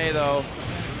from Tanae, though.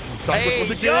 Hey,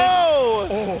 yo!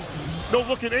 Oh, no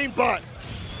looking aimbot.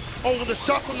 Oh, with the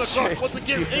shot from the Glock. Once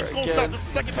again, ain't gonna stop. The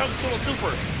second time still a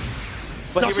super.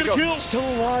 But here we go. Kill. Still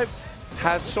alive.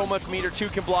 Has so much meter, too.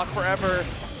 Can block forever.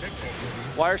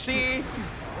 YRC.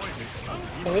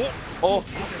 Oh.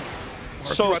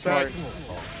 So smart.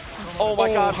 Oh,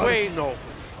 my God. Wait. No.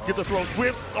 Get the throw.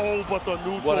 Whip. Oh, but the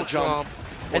neutral jump.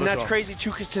 And that's crazy, too,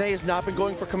 because today has not been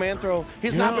going for command throw.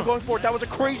 He's not been going for it. That was a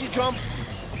crazy jump.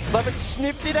 Leffen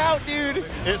sniffed it out, dude.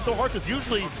 And it's so hard because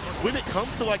usually when it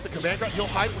comes to like the command grab, he'll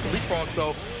hide with the leapfrog.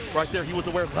 So right there, he was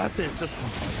aware. Leffen, just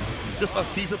a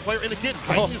seasoned player. And again,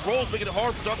 hiding these rolls, making it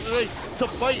hard for Jonathan today to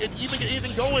play and even get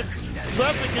anything going.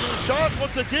 Leffen getting the shots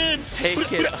once again.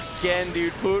 Take it again,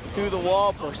 dude. Put through the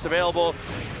wall. Burst available.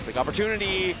 Big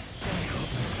opportunity.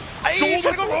 He's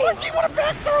trying to go for 14. What a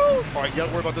back throw! All right, you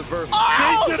gotta worry about this burst.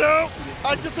 Oh! Takes it out.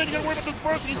 I just said you gotta worry about this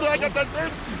burst. He said I got that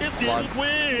burst. It's getting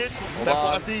quick.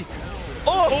 That's FD.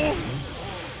 Oh!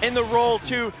 And the roll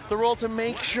too. The roll to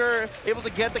make sure, able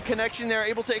to get the connection there,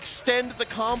 able to extend the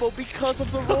combo because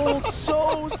of the roll.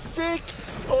 So sick.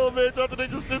 Oh man,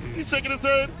 Jonathan, he's shaking his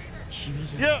head.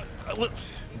 Yeah.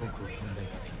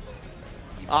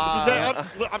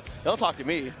 Don't talk to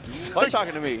me. Why are you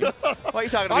talking to me? Why are you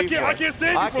talking to me? I can't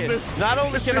save you from this. Not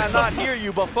only can I not hear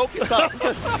you, but focus up.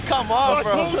 Come on,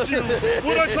 bro. I told you.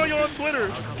 What did I tell you on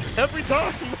Twitter? Every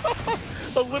time.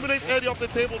 Eliminates Eddie off the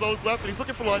table, those left, and he's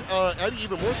looking for like Eddie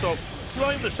even more so. He's not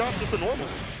even the shots, just the normal.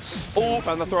 Oh,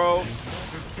 found the throw.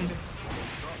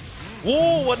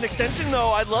 Whoa, what an extension though.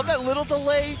 I love that little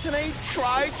delay. Tanae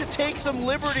tried to take some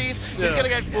liberties. He's gonna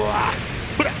get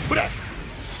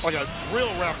like a drill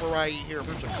rapper right here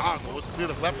from Chicago. It's clear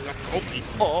the left got Smokey.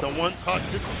 The one touch.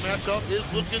 This matchup is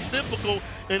looking difficult,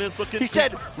 and it's looking. He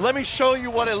said, "Let me show you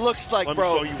what it looks like,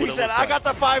 bro." He said, "I got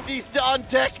the 5Ds on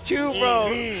deck too,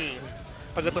 bro."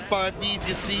 I got the 5Ds,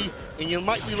 you see, and you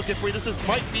might be looking for this.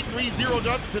 Might be 3-0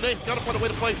 Johnson today. He's got to find a way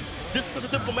to play. This is such a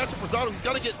difficult matchup for Zato. He's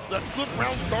got to get a good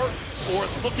round start, or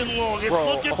it's looking long. It's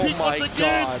looking peak once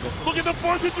again. Look at the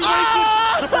first situation.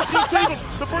 The person's going to save him.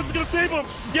 The person's going to save him.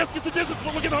 Yes, gets the distance,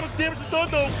 but look at how much damage is done,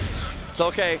 though. It's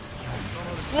okay.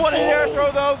 What an air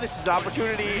throw, though. This is an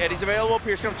opportunity. Eddie's available.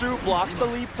 Pierce comes through, blocks the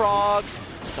leapfrog.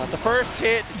 Got the first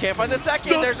hit. Can't find the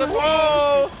second. There's a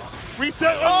throw.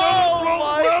 Reset another throw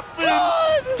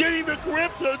weapon. Getting the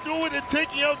grip to do it and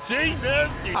taking out Jay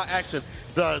Nasty. Action.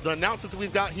 The announcements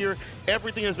we've got here,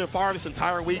 everything has been fired this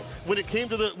entire week. When it came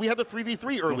to we had the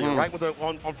 3v3 earlier, right, with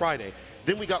on Friday.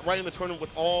 Then we got right in the tournament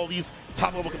with all these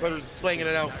top-level competitors slanging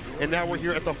it out, and now we're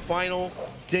here at the final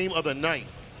game of the night.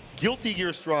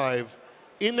 guiltygearstrive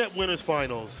in that winners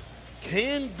finals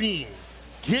can Beam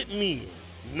get me,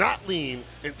 not lean,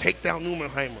 and take down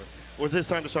Numenheimer? Or is this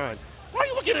time to shine? Why are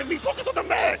you looking at me? Focus on the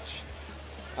match.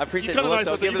 I appreciate the look,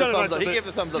 though. Give the thumbs up. He gave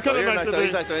the thumbs up.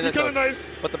 You're nice.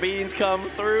 But the beans come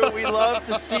through. We love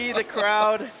to see the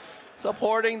crowd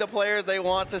supporting the players they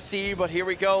want to see. But here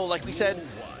we go. Like we said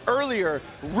earlier,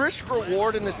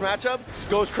 risk-reward in this matchup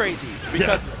goes crazy.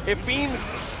 Because if Bean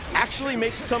actually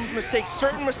makes some mistakes,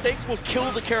 certain mistakes will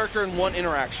kill the character in one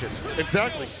interaction.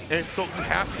 Exactly. And so you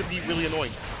have to be really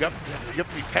annoying. You have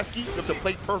to be pesky. You have to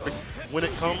play perfect when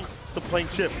it comes to playing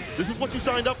chip. This is what you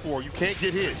signed up for. You can't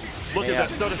get hit. Look at that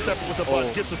stutter step with the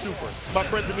butt. Gets the super. My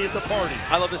friends and me, it's a party.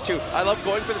 I love this too. I love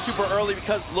going for the super early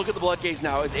because look at the blood gauge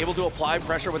now. It's able to apply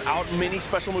pressure without many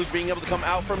special moves being able to come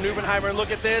out from Numenheimer. And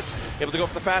look at this. Able to go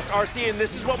for the fast RC. And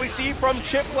this is what we see from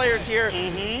chip players here.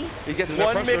 He gets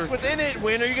one mix within it.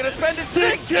 When are you going to spend it?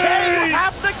 6K! You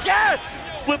have to guess!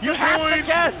 Flip you have to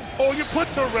guess! Oh, you put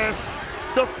to rest.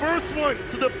 The first one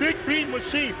to the big beam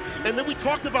machine. And then we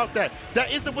talked about that.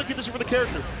 That is the win condition for the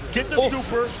character. Get the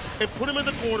super and put him in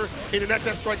the corner and enact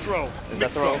that strike throw. Is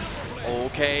that throw?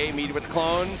 Okay, meet with the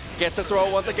clone. Gets a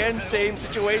throw once again. Same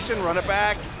situation. Run it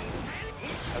back.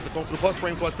 As it goes to the plus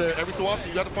frames right there. Every so often,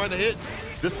 you got to find a hit.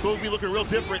 This could be looking real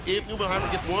different if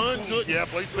Numenheimer gets one good. Yeah,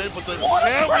 placement. But the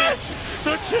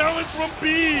challenge from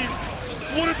Bean.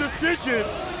 What a decision.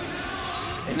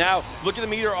 And now, look at the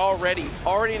meter already.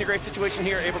 Already in a great situation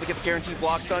here, able to get the guaranteed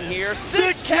blocks done here.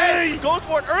 6K! Goes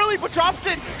for it early, but drops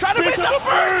it. Trying to make the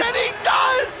burst, and he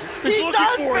does! He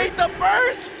does make the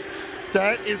burst!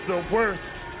 That is the worst.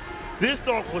 This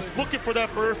dog was looking for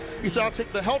that burst. He said, I'll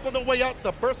take the health on the way out,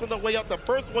 the burst on the way out, the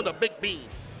first one, the big beam.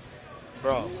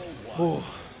 Bro,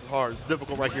 it's hard. It's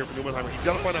difficult right here for Numenheimer. He's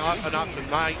got to find an option.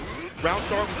 Nice. Round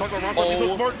start. We talked about round start. He's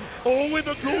so smart. Oh, with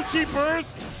the Gucci burst.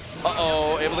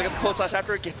 Uh-oh, able to get the close slash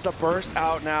after it, gets the burst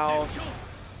out now.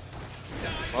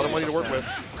 A lot of money to work with.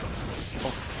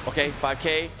 Oh, okay,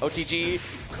 5K, OTG.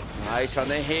 Nice,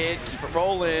 found the hit, keep it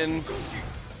rolling.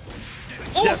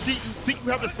 Yeah, see, you think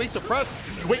you have the space to press,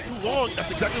 you wait too long,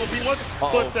 that's exactly what B wants,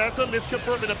 but that's a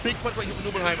misconfirm and a big punch right here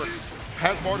from Numenheimer.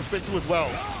 Has bar to spin too as well.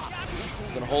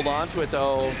 He's gonna hold on to it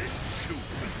though.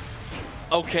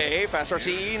 Okay, fast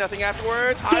RC, nothing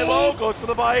afterwards. High-low, goes for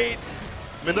the bite.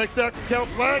 Midnight stack from Count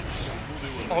Black.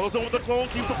 AutoZone with the clone,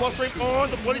 keeps the plus rates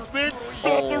on, the bloody spin,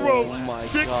 stop the ropes,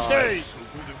 6K.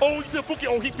 Oh, he said, Fuki.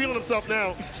 Oh, he's feeling himself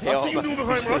now. I see you,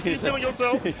 Numenheimer. I see you feeling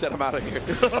yourself. He said, I'm out of here.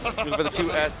 Looking for the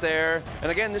 2S there.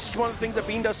 And again, this is one of the things that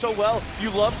Bean does so well.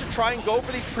 You love to try and go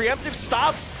for these preemptive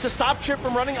stops to stop Chip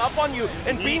from running up on you.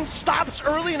 And Bean stops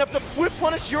early enough to whip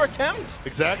punish your attempt.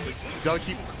 Exactly. You gotta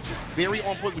keep very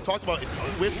on point. We talked about if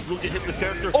you whip, you'll get hit with this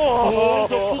character. Oh,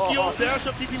 the Fukio dash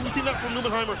up DP. We've seen that from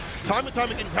Numenheimer time and time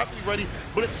again. You have to be ready.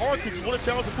 But it's hard because you want to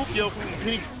challenge the Fukio. And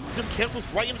he just cancels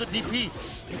right into the DP.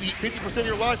 You eat 50% of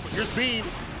your life, but here's Bean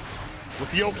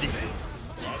with the Oki.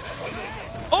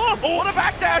 Oh, what a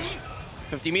backdash!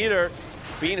 50 meter.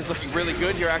 Bean is looking really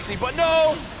good here, actually, but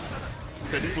no!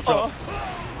 That neutral jump.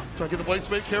 Trying to get the blade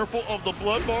spin. Careful of the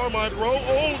blood bar, my bro.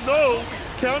 Oh no!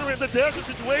 Countering the dash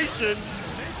situation.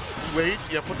 Wait,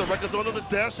 yeah, put the records on the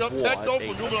dash up. Tech though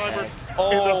for Numenheimer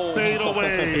in the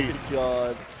fadeaway. Oh my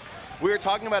God. We were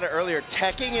talking about it earlier.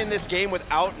 Teching in this game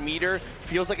without meter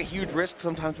feels like a huge risk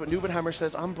sometimes, but Numenheimer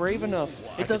says, I'm brave enough.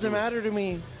 It doesn't matter to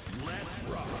me.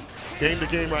 Game to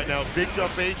game right now. Big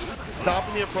jump H.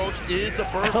 Stopping the approach is the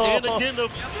burst. And again, the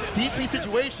DP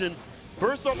situation.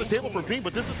 Burst off the table for Bean,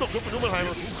 but this is still good for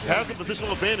Numenheimer. Has the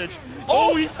positional advantage.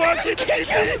 Oh, he fucking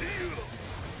kicked it!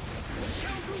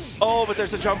 Oh, but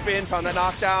there's a jump in, found that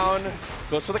knockdown.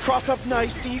 Goes for the cross up,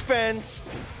 nice defense.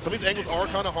 Some of these angles are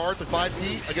kind of hard to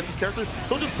 5P against this character.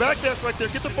 He'll just backdash right there,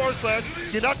 get the far slash.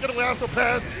 You're not gonna lasso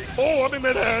pass. Oh, I'm in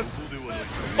mid-ass.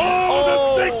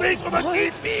 Oh, the 6H on the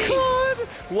DP! God.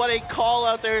 What a call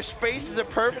out there. Spaces it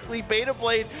perfectly. Beta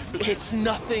Blade hits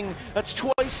nothing. That's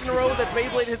twice in a row that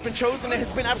Beyblade has been chosen and has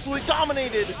been absolutely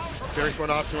dominated. Very smart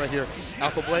option right here.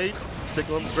 Alpha Blade,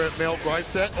 signal male grind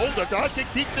set. Oh, the dive kick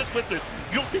deep ditch with it.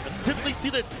 You don't typically see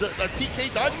the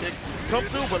TK dive kick come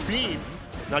through, but Bean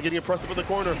now getting impressive in the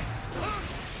corner.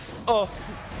 Oh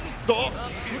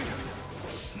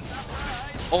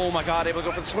my God, able to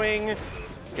go for the swing.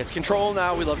 Gets control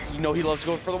now. We love, he loves to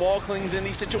go for the wall clings in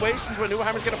these situations, but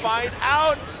Numenheimer's gonna find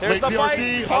out. There's the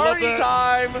fight. Party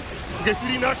time. Okay,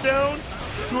 3D knockdown.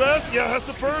 2S, yeah, has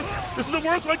the burst. This is the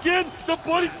worst again. The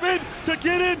bloody spin to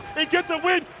get in and get the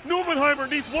win. Numenheimer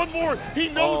needs one more. He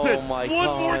knows it. One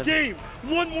more game.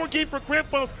 One more game for Grand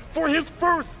Finals for his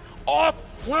first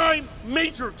offline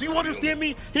major. Do you understand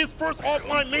me? His first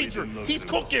offline major. He's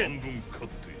cooking.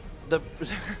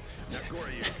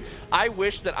 I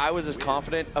wish that I was as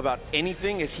confident about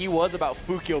anything as he was about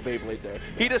Fukyo Beyblade there.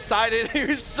 He decided, he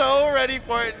was so ready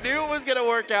for it, knew it was going to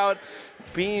work out.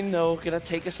 Bean, though, going to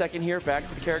take a second here, back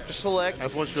to the character select.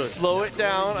 As one should. Slow it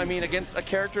down. I mean, against a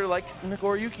character like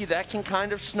Nagoriyuki, that can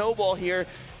kind of snowball here.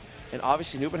 And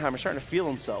obviously, Numenheimer's starting to feel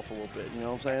himself a little bit, you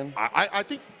know what I'm saying? I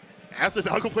think as a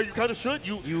Nago player, you kind of should.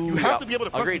 You have to be able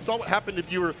to press. We saw what happened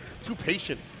if you were too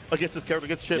patient against this character,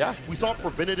 against Chip. Yeah. We saw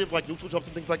preventative, like neutral jumps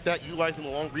and things like that, utilizing the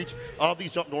long reach of these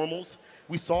jump normals.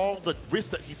 We saw the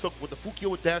risk that he took with the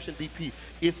Fukyo with dash and DP.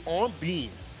 It's on Bean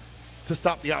to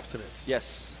stop the obstinance.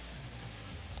 Yes.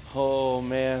 Oh,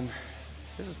 man.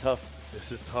 This is tough.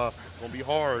 This is tough. It's going to be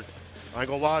hard. I ain't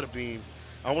going to lie to Bean.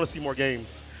 I want to see more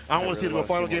games. I want to see the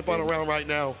final game, final round right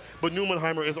now. But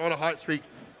Numenheimer is on a hot streak.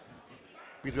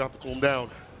 Bean's going to have to cool him down.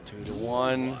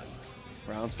 2-1.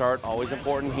 Round start, always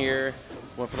important here.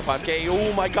 Went for the 5K.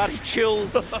 Oh my God, he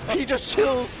chills. He just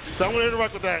chills. So I'm going to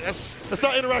interact with that. That's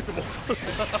not interactable.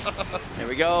 There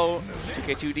we go.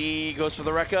 2K2D goes for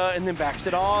the Rekka and then backs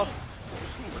it off.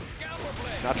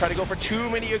 Not trying to go for too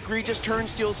many egregious turn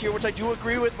steals here, which I do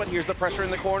agree with, but here's the pressure in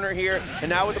the corner here. And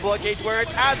now with the blood gauge where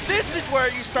it's at, this is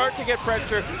where you start to get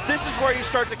pressure. This is where you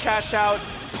start to cash out,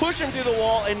 push him through the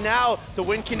wall, and now the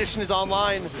win condition is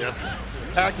online. Yes.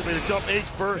 Activated jump H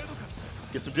burst.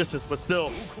 Get some distance, but still,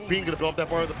 Bean gonna build up that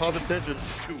bar with the positive tension.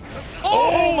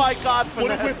 Oh my God, what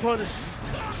a whip punish.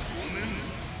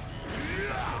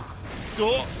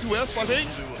 So, 2S,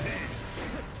 5H.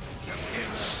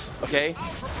 Okay,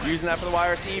 using that for the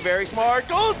YRC, very smart.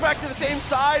 Goes back to the same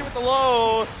side with the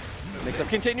low. Mix-up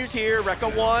continues here,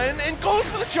 Rekka 1, and goes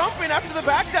for the jump in after the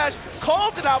backdash.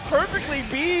 Calls it out perfectly.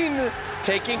 Bean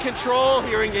taking control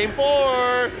here in game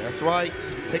 4. That's right,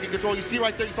 he's taking control. You see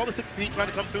right there, you saw the 6P trying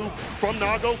to come through from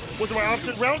Nago. Was the right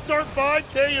option. Round start,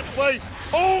 5K in play.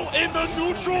 Oh, and the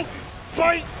neutral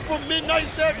bite from Midnight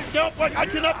Savage down fight. I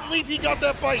cannot believe he got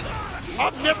that bite.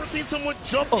 I've never seen someone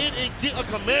jump in and get a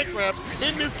command grab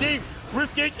in this game.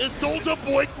 Riftgate is Soldier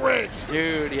Boy Craig.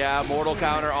 Dude, yeah, mortal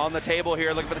counter on the table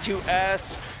here. Looking for the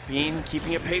 2S. Bean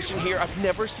keeping it patient here. I've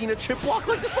never seen a chip block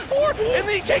like this before. And then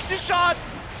he takes his shot.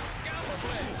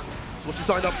 That's what you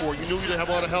signed up for. You knew you didn't have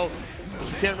a lot of health. But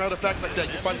you can't round it back like that.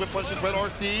 You find whip punches, red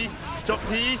RC, jump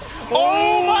P.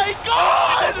 Oh my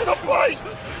God! The bite!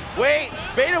 Wait,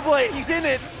 Beta Blade, he's in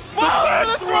it.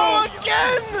 Wow, the throw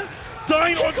again!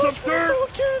 Dying on some dirt.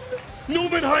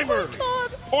 Numenheimer Oh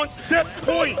on set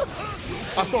point.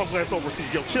 I saw him glance over too.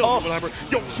 Yo, chill, Numenheimer.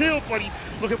 Yo, chill, buddy.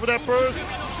 Looking for that burst.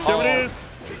 There it is.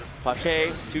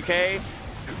 5K,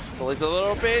 2K. Pulls a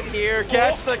little bit here.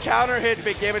 Gets the counter hit.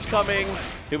 Big damage coming.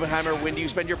 Numenheimer, when do you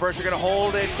spend your burst? You're going to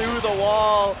hold it through the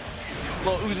wall.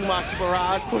 Little Uzumaki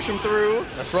barrage. Push him through.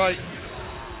 That's right.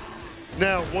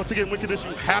 Now, once again, win condition,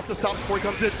 you have to stop before he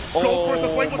comes in. Go first,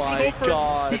 that's why he wants to go first.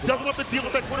 God. He doesn't have to deal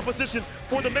with that corner position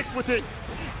for the mix with it.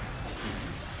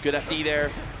 Good FD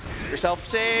there. Yourself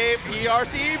save,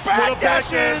 PRC,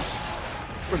 backdashes.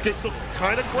 First game still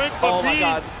kind of quick, but oh my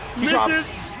God. He misses.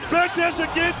 Backdash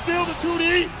again, still the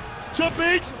 2D. Jump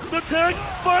H, the tag,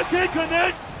 5K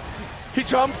connects. He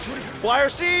jumped,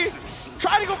 YRC,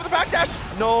 trying to go for the backdash.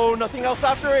 No, nothing else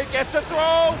after it, gets a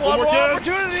throw, one more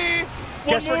opportunity.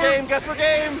 Guess for game, guess for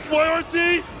game.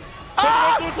 YRC,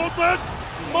 close slash,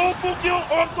 multiple kill,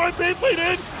 oh I'm sorry, Beyblade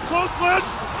in, close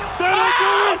slash.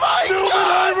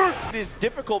 It is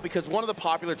difficult because one of the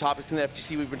popular topics in the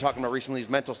FGC we've been talking about recently is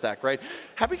mental stack, right?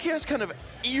 Happy Chaos kind of,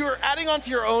 you're adding on to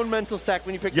your own mental stack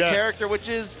when you pick the character, which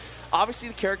is obviously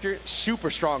the character super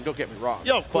strong. Don't get me wrong.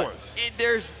 Yeah, of course.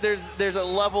 There's a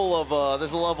level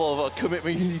of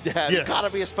commitment you need to have. You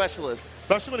gotta be a specialist,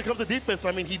 especially when it comes to defense.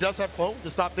 I mean, he does have clone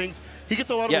to stop things. He gets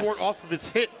a lot of reward off of his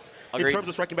hits in terms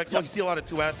of striking back. So you see a lot of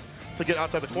 2S. To get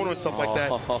outside the corner and stuff like that.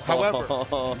 However,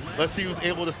 let's see who's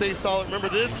able to stay solid. Remember,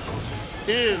 this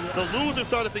is the loser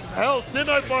side of things. Hell,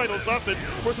 semi-finals, nothing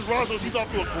versus Razo. She's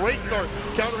off to a great start.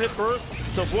 Counter hit first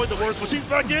to avoid the worst, but she's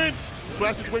back in.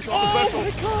 Slash situation on the special. Oh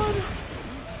my God.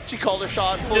 She called her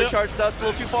shot, fully charged dust a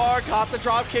little too far. Caught the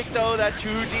drop kick though, that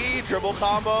 2D dribble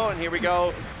combo, and here we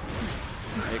go.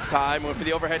 Takes time, went for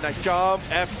the overhead, nice jump.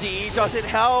 FD doesn't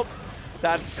help.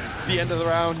 That's the end of the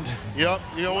round. Yep,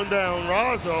 going down.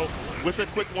 Razo with a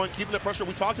quick one, keeping the pressure.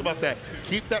 We talked about that.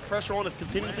 Keep that pressure on as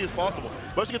continuously as possible.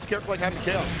 Especially against a character like Happy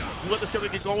Chaos. You let this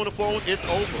character get going and flowing, it's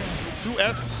over.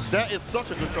 2S, that is such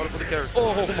a good starter for the character.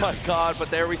 Oh my God, but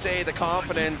there we say the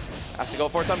confidence has to go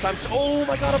for it sometimes. Oh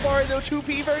my God, Abari though,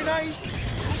 2P, very nice.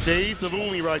 Shades of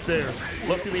Umi right there.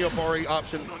 Love seeing the Abari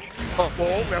option.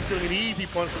 Oh, that's going to be an easy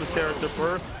punch for this character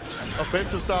first.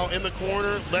 Offensive style in the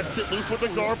corner, lets it loose with the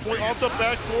guard point off the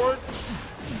backboard.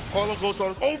 Harlem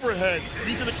Goldstars overhead,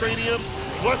 he's in the cranium,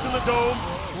 blessed in the dome.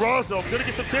 Razo gonna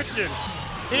get some tension.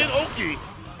 In Oki.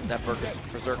 That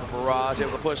Berserker Barrage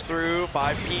able to push through.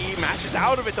 5P mashes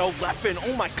out of it though. Leffen,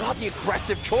 oh my God, the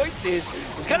aggressive choices.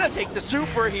 He's gonna take the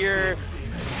super here.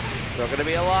 Still gonna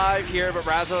be alive here, but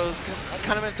Razo's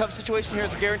kind of in a tough situation here.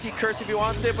 It's a guaranteed curse if he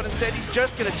wants it, but instead he's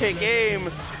just gonna take aim.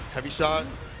 Heavy shot.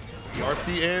 The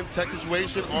RC in, tech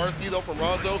situation, RC though from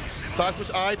Razo. Side switch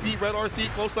IP, red RC,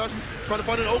 close slash, trying to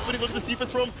find an opening. Look at this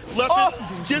defense from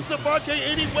Leffen. Gets the 5K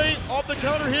anyway, off the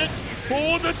counter hit.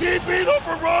 Pull the DP though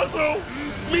from Razo.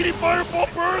 Meaty fireball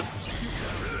burst.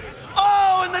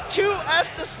 Oh, and the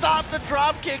 2S to stop the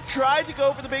drop kick. Tried to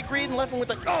go for the big green, Leffen with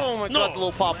the, oh my God, the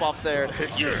little pop off there.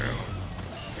 Yeah.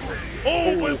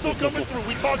 Oh, but it's still coming through.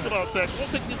 We talked about that. We'll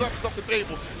take these options off the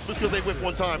table just because they whip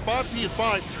one time. 5P is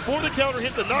fine. For the counter,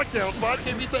 hit the knockdown.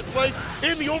 5K reset play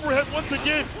in the overhead once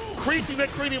again. Creasing that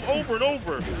cranium over and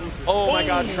over. Oh my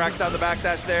God, tracks down the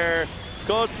backdash there.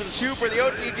 Goes for the super, the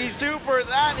OTG super.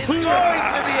 That is going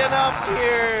to be enough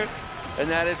here. And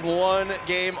that is one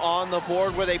game on the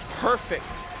board with a perfect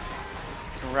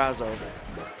Razo.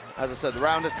 As I said, the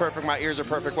round is perfect, my ears are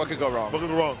perfect. What could go wrong? What could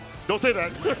go wrong? Don't say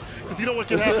that, because you know what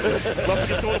can happen. Love to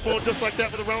get thrown the phone just like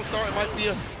that with a round start. It might be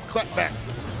a clap back.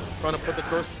 Trying to put the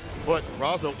curse, but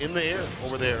Razo in the air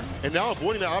over there. And now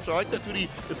avoiding that option. I like that 2D.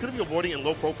 It's going to be avoiding and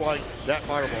low profiling that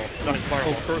fireball. Not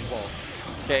fireball, curse ball.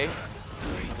 Okay.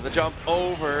 For the jump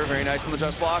over. Very nice on the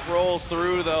just block. Rolls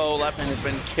through though. Leffen has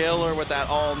been killer with that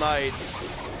all night.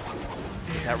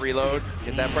 Get that reload.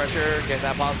 Get that pressure. Get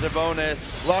that positive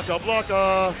bonus. Block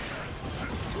up.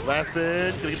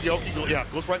 Leffen, gonna get the Oki,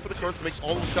 goes right for the curse, makes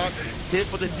all the shots hit,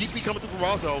 but the DP coming through from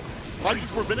Razo. Like these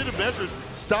preventative measures,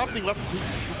 stopping Leffen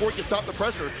before he can stop the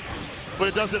pressure. But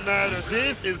it doesn't matter.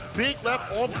 This is big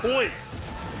left on point.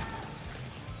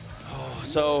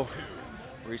 So,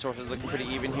 resources looking pretty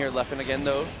even here. Leffen again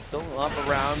though, still up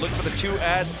around. Looking for the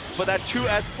 2S, but that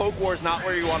 2S poke war is not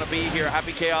where you want to be here.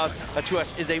 Happy Chaos, that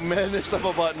 2S is a menace of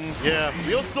a button. Yeah,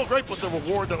 feels still great, but the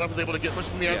reward that I was able to get,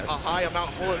 especially when he has a high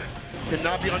amount of bullets,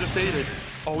 cannot be understated.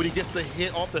 Oh, when he gets the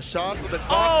hit off the shots of the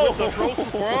clock with the Frozen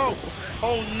Brown.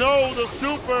 Oh no, the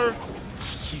super.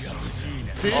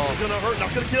 This is gonna hurt.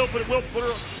 Not gonna kill, but it will put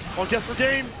her on guess for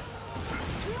game.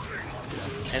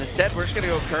 And instead, we're just gonna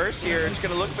go curse here. Just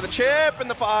gonna look for the chip, and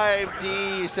the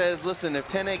 5D says, listen, if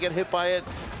 10A get hit by it,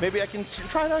 maybe I can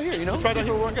try it out here, you know? Try it out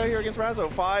here. Work out here against Razo.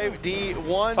 5D,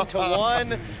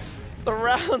 1-1. The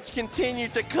rounds continue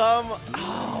to come.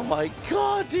 Oh my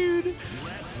God, dude.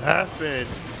 Leffen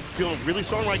feeling really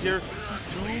strong right here.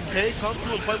 2K comes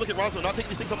through and play. Look at Razo not taking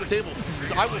these things off the table.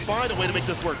 I will find a way to make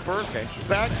this work. First,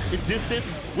 back in distance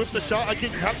with the shot.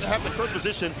 Again, you have to have the curse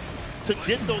position. to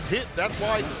get those hits. That's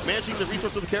why managing the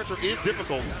resource of the character is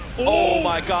difficult. Oh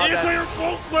my god. Anti-air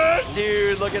full slash!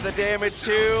 Dude, look at the damage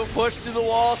too. Push through the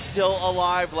wall, still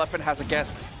alive. Leffen has a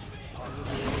guess.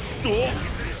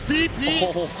 DP!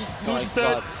 Oh Sushi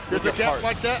said, there's a gap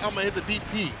like that, I'm gonna hit the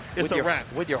DP. It's a wrap.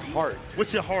 With your heart.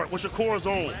 With your heart, with your core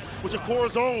zone. With your core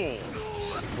zone.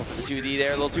 The 2D there,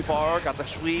 a little too far, got the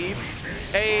sweep.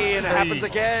 Hey, and it happens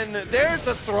again. There's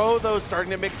the throw though,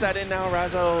 starting to mix that in now,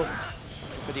 Razo.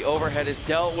 But the overhead is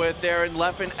dealt with there, and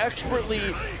Leffen expertly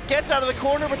gets out of the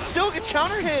corner, but still gets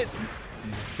counter hit.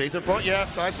 Stays in front, yeah.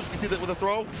 Side switch, we see that with a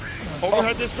throw.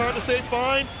 Overhead this time to stay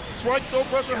fine. Strike, throw,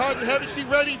 pressure, hot and heavy. She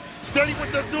ready. Steady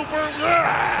with the super.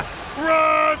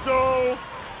 Razo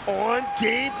on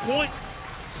game point.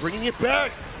 Bringing it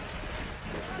back.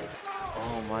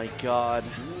 Oh my god.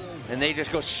 And they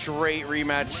just go straight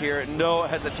rematch here. No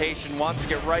hesitation. Wants to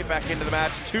get right back into the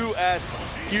match.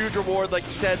 2S. Huge reward, like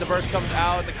you said. The burst comes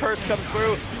out. The curse comes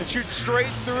through. It shoots straight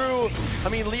through. I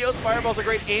mean, Leo's Fireball's a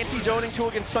great anti-zoning tool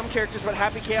against some characters, but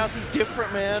Happy Chaos, he's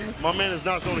different, man. My man is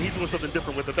not zoning. He's doing something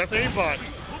different with it. That's aimbot.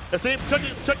 That's aim.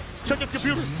 Check his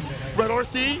computer. Red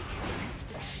RC.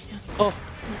 Oh,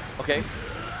 okay.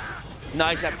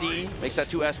 Nice FD. Makes that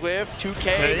 2S whiff.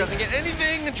 2K. Doesn't get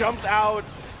anything. Jumps out.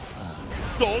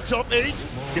 Soul jump H.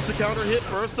 Gets a counter hit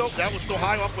first, though. That was so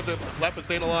high up with the Leffen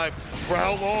staying alive.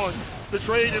 Prowl on. The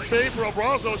trade in favor of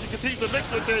Razo. She continues to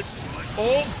mix with it.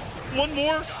 Oh, one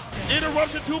more.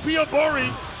 Interruption 2P of Bari.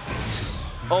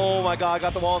 Oh my god,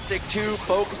 got the wall stick too.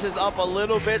 Focuses up a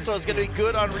little bit, so it's going to be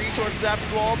good on resources after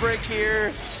the wall break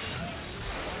here.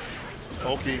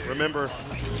 Okay, remember,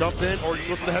 jump in or you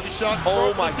go for the heavy shot.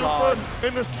 Oh my god.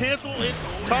 And this cancel in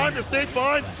time to stay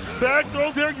fine. Back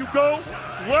throw, there you go.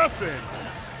 Leffen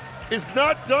is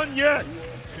not done yet.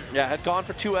 Yeah, had gone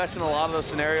for 2S in a lot of those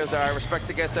scenarios there. I respect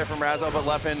the guess there from Razo, but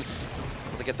Leffen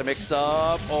to get the mix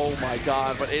up. Oh my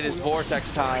god, but it is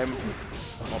Vortex time.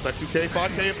 Off that 2K,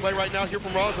 5K in play right now here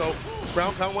from Razo.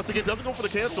 Ground pound once again, doesn't go for the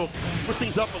cancel. Switch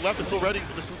things up, but Leffen still ready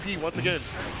for the 2P once again.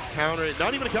 Counter it,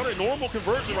 not even a counter, normal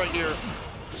conversion right here.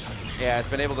 Yeah, it's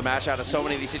been able to mash out of so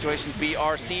many of these situations.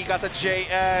 BRC got the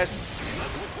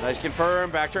JS. Nice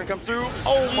confirm, back turn comes through.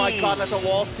 Oh my god, that's a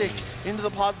wall stick into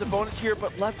the positive bonus here,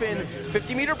 but Leffen,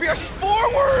 50-meter BRC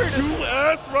forward!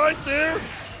 2S right there.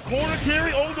 Corner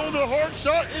carry, oh no, the hard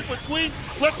shot in between.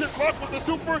 Lets it rock with the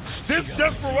super. This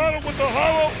Desperado with the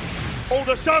hollow. Oh,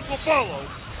 the shots will follow.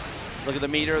 Look at the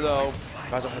meter though.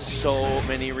 Razo has so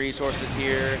many resources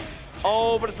here.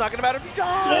 Oh, but it's not gonna matter if you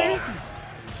die. Oh.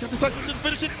 Got the second to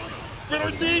finish it. Red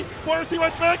RC, RC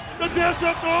right back. The dash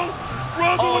up though.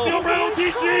 Razo with the overhead on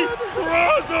TG.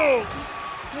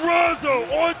 Razo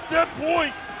on set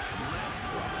point.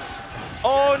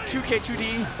 On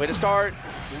 2K2D, way to start.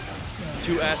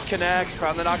 2S connects,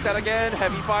 found the knockdown again,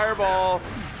 heavy fireball.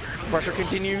 Pressure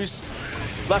continues.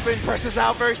 Leffen presses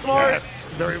out, very smart. Yes,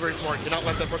 very, very smart. Cannot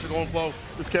let that pressure go and flow.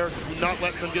 This character do not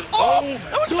let them get it. Oh,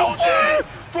 that was so far!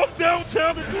 From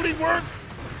downtown, the 2D works.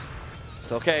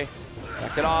 It's okay,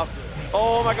 back it off.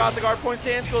 Oh my god, the guard point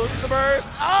stance goes to the burst.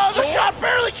 Oh, the shot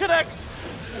barely connects.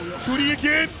 2D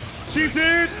again, she's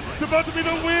in. It's about to be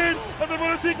the win. And the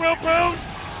runner take ground pound.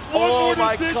 Oh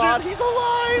my god, he's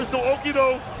alive. There's no Oki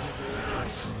though.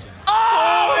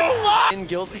 Oh, in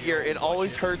Guilty Gear, it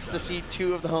always hurts to see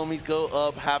two of the homies go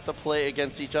up, have to play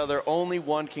against each other. Only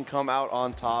one can come out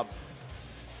on top.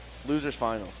 Losers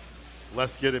finals.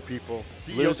 Let's get it, people.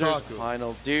 Losers CEOTAKU.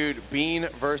 finals. Dude, Bean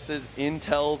versus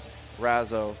Intel's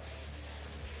Razo.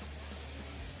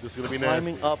 This is going to be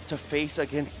climbing nasty. up to face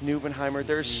against Nubenheimer.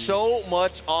 There's so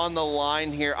much on the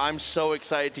line here. I'm so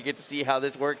excited to get to see how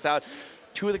this works out.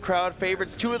 Two of the crowd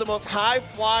favorites, two of the most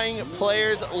high-flying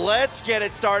players. Let's get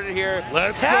it started here.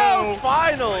 Let's Hell go.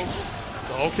 Finals.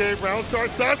 Okay, round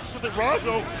starts. That's with the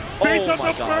Razo. Baits up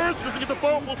the first. Doesn't get the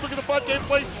phone. We'll look at the 5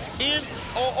 gameplay. In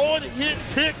on hit,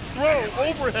 tick, throw,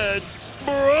 overhead.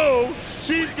 Bro,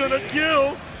 she's going to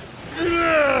kill.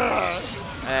 Yeah.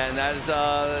 And that is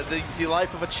the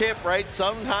life of a chip, right?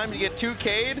 Sometimes you get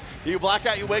 2K'd, you black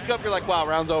out, you wake up, you're like, wow,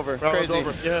 round's over. Round's Crazy.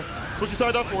 over, yeah. That's what you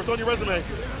signed up for. It's on your resume.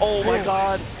 Oh my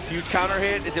god. Huge counter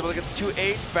hit. Is able to get the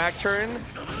 2H back turn.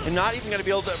 And not even going to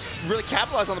be able to really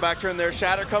capitalize on the back turn there.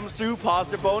 Shatter comes through,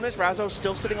 positive bonus. Razo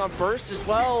still sitting on burst as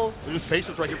well. There's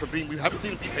patience right here for Bean. We haven't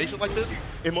seen him be patient like this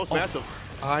in most matchups.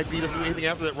 IB doesn't do anything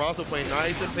after that. Razo playing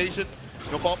nice and patient.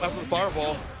 No fault after the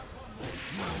fireball.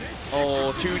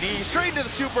 Oh, 2D, straight into the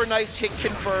super, nice hit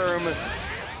confirm.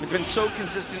 He's been so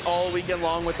consistent all weekend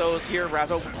long with those here.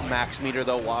 Razo, max meter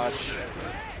though, watch.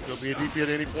 Could be a DP at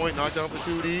any point, knockdown for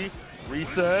 2D.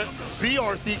 Reset.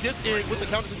 BRC gets in with the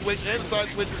counter situation and the side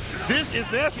switch. This is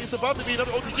nasty. It's about to be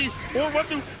another OTG or run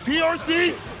through.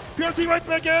 BRC PRC right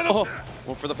back at him. Oh,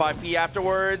 went for the 5P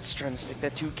afterwards. Trying to stick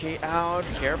that 2K out.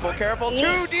 Careful, careful.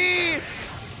 2D.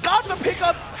 Got the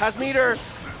pickup. Has meter.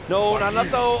 No, not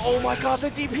enough though. Oh my god, the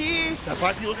DP. That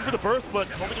 5P looking for the burst, but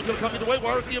I don't think it's going to come either way.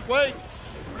 YRC in play.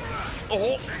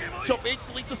 Oh, jump H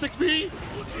deletes the 6P.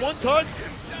 One touch.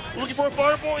 Looking for a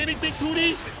fireball. Anything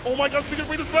 2D. Oh my god, speaking of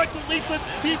bring this back. Deletes the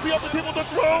DP off the table to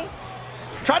throw.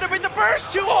 Trying to beat the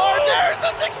burst too hard. There's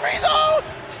the 6P though.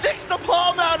 Sticks the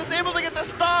palm out. Is able to get the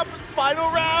stop. Final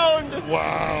round.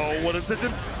 Wow, what a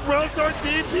decision. Round start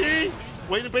DP.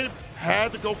 Waited.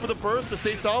 Had to go for the burst to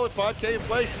stay solid. 5K in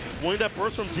play. Winning that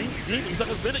burst from Gene. He's not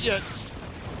going to spin it yet.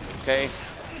 Okay.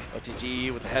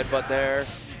 OTG with the headbutt there.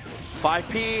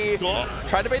 5P.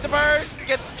 Trying to bait the burst.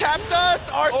 Gets tap dust.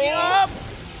 RC up.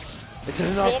 Is it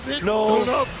enough? No. Not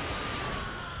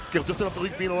enough. Skill just enough to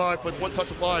leave being alive, but one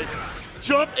touch applied.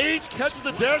 Jump H catches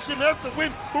the dash, and that's the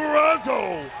win.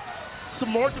 Razzo.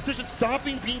 Smart decision,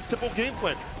 stopping Bean's simple game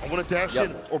plan. I want to dash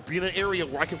in or be in an area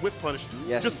where I can whip punish.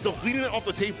 Yes. Just deleting it off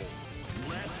the table.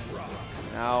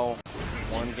 Now,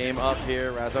 one game up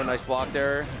here. Razzo, nice block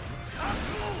there.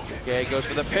 Okay, goes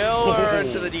for the pillar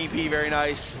into the DP, very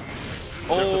nice.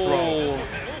 Oh,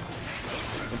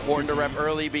 important to rep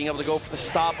early, being able to go for the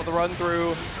stop with the run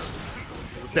through.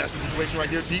 That's the situation right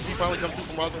here. DP finally comes through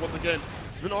from Razzo once again.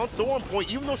 She's been so on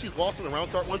point, even though she's lost in the round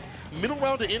start once. Middle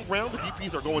round to end round, the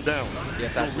DPs are going down.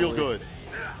 Yes, absolutely. Real good.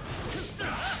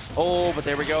 Oh, but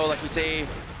there we go, like we say.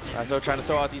 Razzo trying to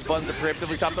throw out these buttons to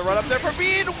preemptively stop the run up there for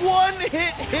Bean. One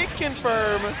hit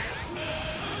confirm.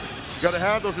 You gotta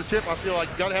have those to chip. I feel like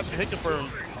you gotta have some hit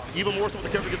confirms. Even more so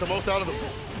with the character to get the most out of them.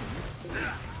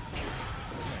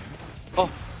 Oh,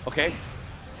 okay.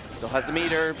 Still has the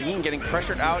meter. Bean getting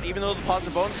pressured out, even though the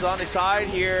positive bonus is on his side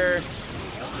here.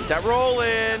 Keep that roll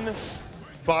in.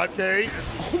 5K.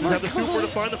 Oh have the super to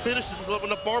find the finish. Doesn't up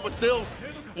enough bar, but still,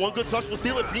 one good touch will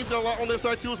seal it. Bean's got a lot on their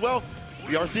side too as well.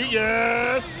 BRC,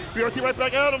 yes. BRC right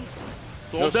back at him.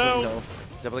 Slow him down. No.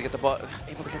 He's able to get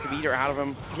the meter out of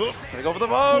him. Gonna go for the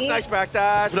vote. Nice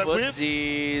backdash.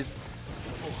 Footsies.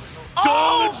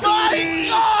 Oh my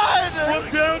god!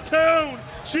 From downtown,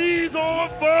 she's on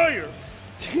fire.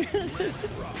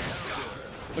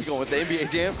 We're going with the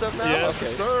NBA Jam stuff now? Yes,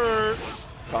 okay. sir.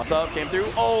 Cross up, came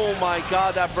through. Oh my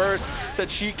god, that burst said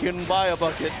she can buy a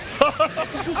bucket.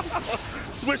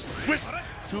 Switch.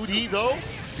 2D though.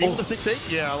 Deep the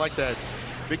 6-8. Yeah, I like that.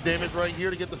 Big damage right here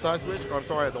to get the side switch. Or I'm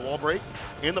sorry, the wall break.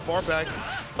 And the bar back.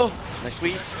 Oh, nice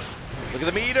sweep. Look at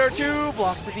the meter too.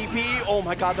 Blocks the DP. Oh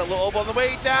my god, that little elbow on the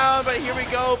way down. But here we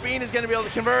go. Bean is going to be able to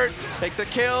convert. Take the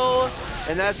kill.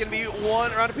 And that's going to be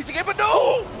one round of pizza game. But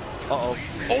no! Uh-oh.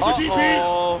 Over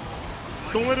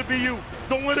DP. Don't let it be you.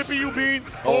 Don't let it be you, Bean.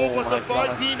 Oh, but the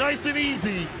 5P nice and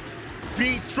easy.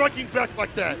 Bean striking back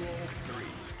like that.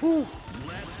 Whew.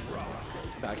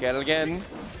 Back at it again.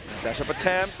 Dash up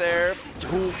attempt there.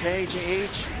 2K,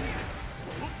 JH.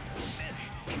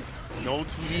 No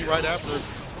 2D right after.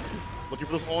 Looking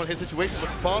for those on-hit situations,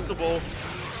 much as possible.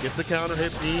 Gets the counter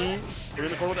hit, Bean. Put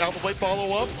in the corner with the alpha blade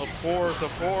follow-up. Of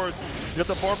course. Get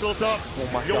the bar built up. Oh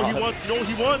my god. You know what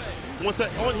he wants? He wants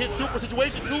that on-hit super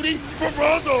situation. 2D from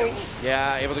Razzo.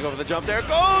 Yeah, able to go for the jump there.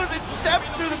 Goes and steps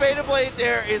through the beta blade.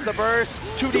 There is the burst.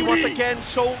 2D once again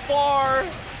so far.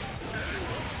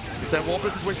 Get that wall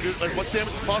burst situation, as much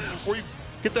damage as possible before you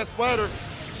get that splatter.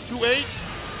 2-8.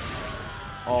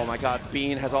 Oh my god,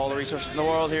 Bean has all the resources in the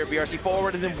world here. BRC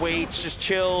forward and then waits, just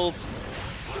chills.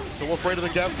 So afraid of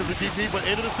the gaps of the DP, but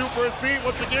into the super is Bean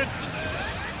once again.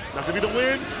 Not gonna be the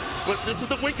win, but this is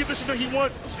the win condition that he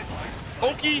wants.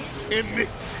 Oki and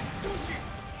Mix.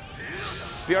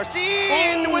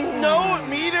 BRC with no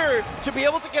meter to be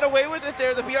able to get away with it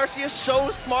there. The BRC is so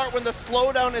smart. When the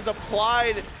slowdown is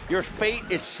applied, your fate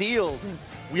is sealed.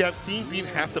 We have seen Bean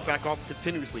have to back off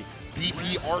continuously.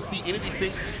 DP, RC, any of these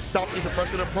things stop his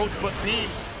oppression approach, but Bean,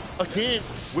 again,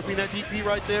 whipping that DP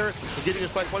right there and getting a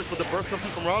slight punish, but the burst comes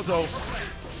through from Razzo.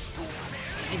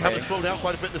 He have to slow down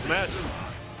quite a bit in this match.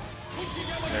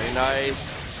 Very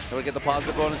nice. We'll get the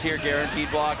positive bonus here, guaranteed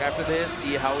block after this.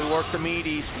 See how we work the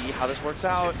meaty, see how this works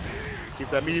out. Keep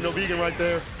that meaty no vegan right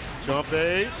there. Jump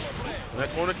H, that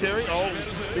corner carry. Oh,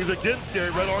 he's again scary.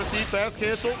 Red RC, fast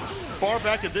cancel. Far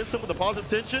back and then some with the positive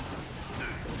tension.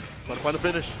 Trying to find the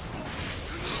finish.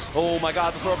 Oh my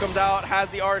god, the throw comes out, has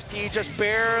the RC, just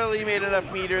barely made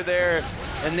enough meter there.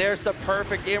 And there's the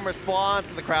perfect in response,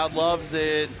 and the crowd loves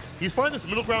it. He's finding this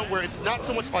middle ground where it's not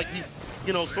so much like he's,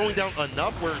 slowing down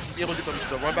enough where he's able to get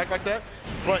the run back like that.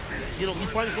 But, he's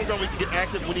finding this middle ground where he can get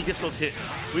active when he gets those hits,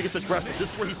 when he gets aggressive.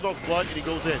 This is where he smells blood and he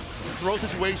goes in. Throw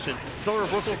situation. It's another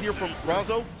reversal here from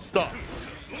Razzo, stuffed.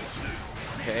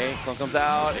 Okay, clone comes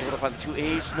out, able to find the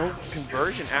 2H. No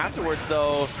conversion afterwards,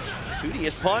 though. 2D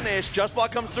is punished. Just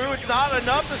block comes through. It's not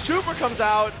enough. The super comes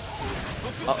out.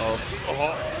 You're going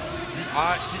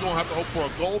to have to hope for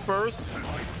a gold burst.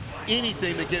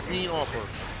 Anything to get Bean off her.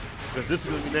 Because this is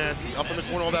going to be nasty. Up in the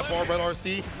corner, all that bar red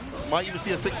RC. Might even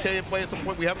see a 6K in play at some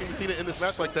point. We haven't even seen it in this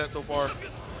match like that so far.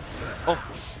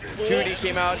 2D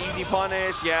came out, easy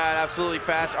punish. Yeah, an absolutely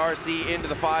fast RC into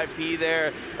the 5P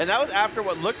there. And that was after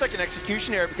what looked like an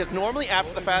execution error, because normally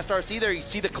after the fast RC there, you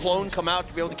see the clone come out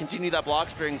to be able to continue that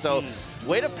block string. So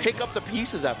way to pick up the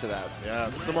pieces after that. Yeah,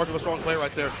 this is the mark of a strong player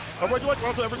right there. I do like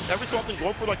Ronzo every so often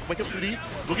going for like wake up 2D,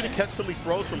 looking to catch some of these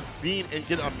throws from Bean and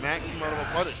get a maximum amount of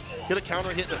a punish. Get a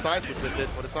counter hit and a side switch with it,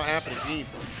 but it's not happening. Bean,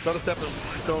 trying to step in,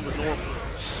 telling him the normal.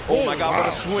 Oh my God,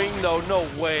 what a swing though, no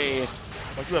way.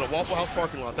 Like you had a Waffle House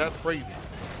parking lot. That's crazy.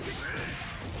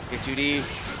 Okay, 2D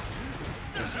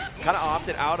kind of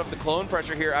opted out of the clone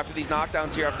pressure here after these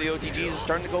knockdowns here, after the OTGs. Is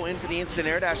starting to go in for the instant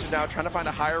air dashes now, trying to find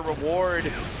a higher reward.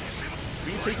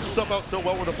 Bean's facing himself out so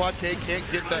well with a 5K,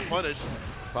 can't get that punish.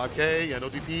 5K, yeah, no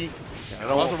DP.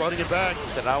 Also running it back.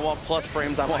 Said, I want plus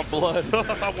frames, I want blood.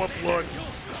 I want blood.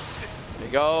 There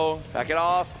you go, back it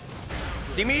off.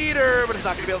 D-meter, but it's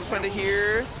not going to be able to spend it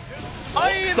here.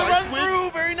 Oh, the run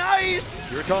through, very nice.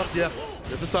 Here it comes, yeah.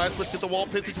 There's a side switch, get the wall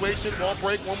pin situation, wall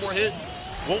break, one more hit.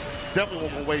 Definitely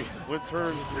won't wait. When it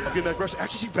turns, getting that aggression.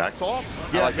 Actually, she backs off.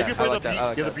 Yeah, like maybe that. for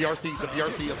the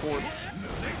BRC, of course.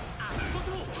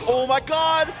 Oh my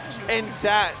God! And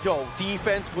that,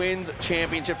 defense wins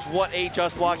championships. What a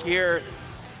just block here.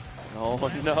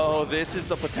 Oh no, this is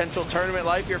the potential tournament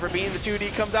life here for Bean. The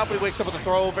 2D comes out, but he wakes up with a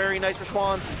throw. Very nice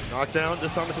response. Knockdown,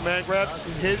 this time the command grab.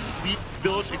 Hit Beat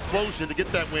Village explosion to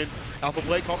get that win. Alpha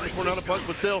Blade caught the corner on a punch,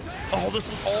 but still, this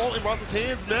was all in Ross's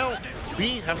hands now.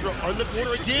 Bean has her on the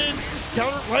corner again.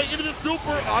 Counter right into the super.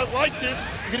 I like this.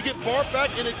 You're gonna get bar back,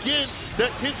 and again,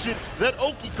 that tension, that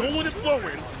Oki going and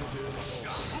flowing.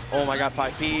 Oh my God,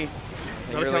 5P.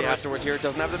 Really afterwards here,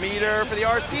 doesn't have the meter for the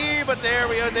RC, but there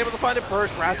we go, is able to find it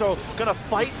first. Razzo gonna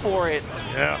fight for it.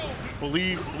 Yeah,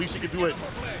 believes she can do it.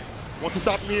 Wants to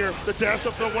stop him here. The dash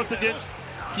up throw once again.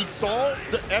 He saw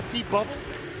the FP bubble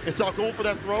and saw going for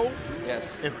that throw. Yes.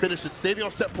 And finish it, staying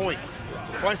on set point.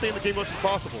 Try and stay in the game as much as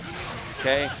possible.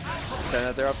 Okay, send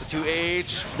that there up to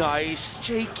 2H. Nice,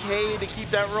 JK to keep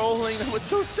that rolling. That was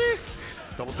so sick.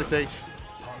 Double 6H.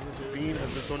 Bean has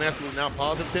been so nasty with now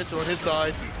positive tension on his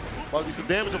side. Probably some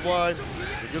damage applied.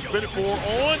 He's gonna spin it for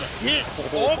on hit.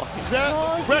 Off that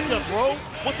Rekka, bro.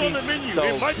 What's on the menu? So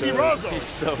it might be Razzo. He's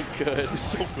so good. He's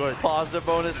so good. Positive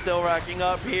bonus still racking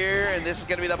up here, and this is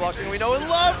gonna be that block string we know and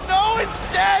love. No,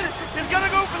 instead, he's gonna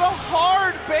go for the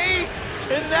hard bait,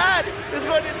 and that is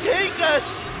going to take us.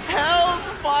 Hell's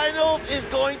Finals is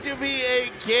going to be a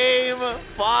Game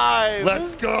 5.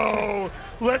 Let's go.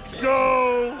 Let's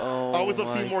go. Oh, I always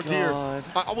love seeing more gear.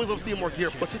 I always love seeing more gear,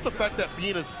 but just the fact that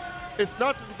Bean is, it's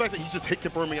not the fact that he's just hit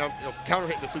confirming, counter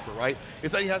hitting the super, right?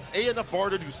 It's that he has A, enough bar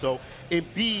to do so,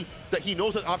 and B, that he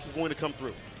knows that option is going to come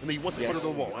through, and then he wants to put it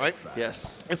on the wall, right?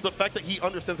 Yes. It's the fact that he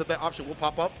understands that that option will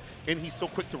pop up, and he's so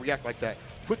quick to react like that.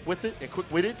 Quick with it and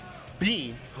quick-witted,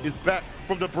 Bean is back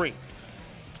from the brink.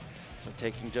 So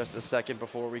taking just a second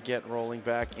before we get rolling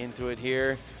back into it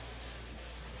here.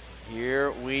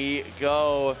 Here we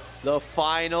go. The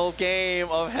final game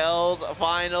of Hell's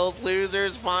Finals,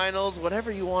 Losers Finals,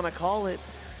 whatever you want to call it.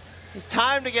 It's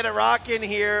time to get it rocking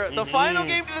here. The final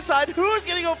game to decide who's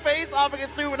going to go face off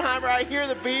against Thubenheimer. I hear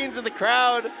the beans in the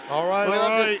crowd. All right, we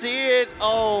love to see it.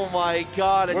 Oh my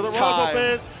God, it's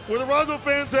time. Where the Razzo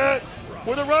fans at?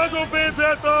 Where the Razzo fans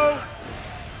at, though?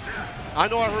 I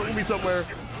know I heard Umi somewhere.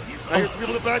 I hear some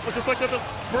people in the back, but just like that, the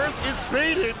burst is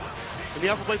baited. And the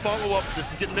Alpha Play follow-up.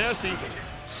 This is getting nasty.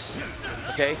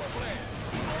 Okay.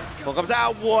 One comes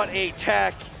out. What a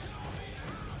tech.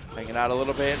 Hanging out a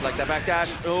little bit, like that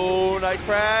backdash. Oh, nice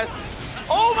press.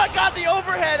 Oh my God, the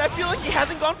overhead. I feel like he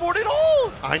hasn't gone for it at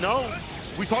all. I know.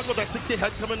 We talked about that 6K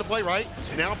had come into play, right?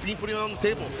 Now Bean putting it on the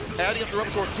table. Adding up the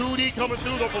repertoire. 2D coming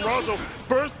through, though, from Razzo.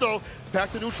 First, though,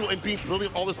 back to neutral, and Bean building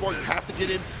up all this bar. You have to get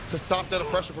in to stop that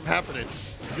oppression from happening.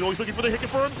 You know, he's looking for the hit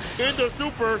confirm into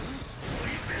super.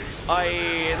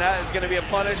 And that is going to be a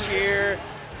punish here.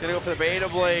 He's going to go for the beta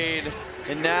blade.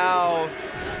 And now,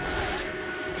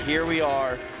 here we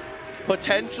are.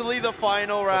 Potentially the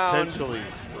final round. Potentially.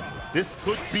 This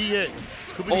could be it.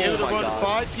 Could be the end of the run.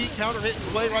 God. 5P counter hit and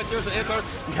play right there as an anti.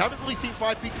 We haven't really seen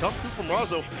 5P come through from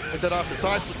Razzo with that option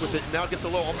side switch with it. Now gets the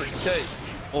low off the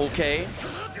 2K. Okay.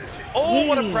 Oh,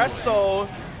 what a press though.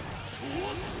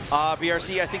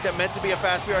 BRC, I think that meant to be a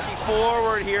fast BRC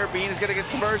forward here. Bean is going to get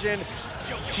conversion.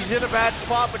 She's in a bad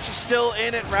spot, but she's still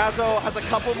in it. Razzo has a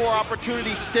couple more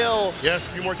opportunities still. Yes,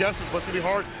 a few more guesses, but it's going to be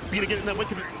hard being again in that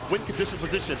win condition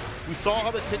position. We saw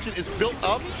how the tension is built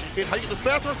up and how you get this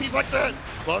fast RCs like that.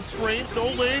 Plus frames, no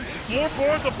lane, more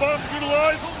bars, the bottom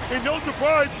utilized, and no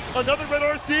surprise, another red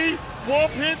RC, wall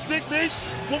pin, 6-8,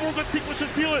 one more good sequence should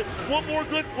seal it. One more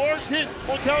good large hit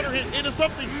on counter hit into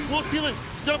something, we'll seal it.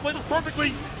 She's going to play this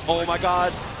perfectly. Oh my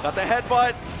God, got the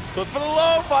headbutt, goes for the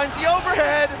low, finds the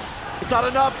overhead. It's not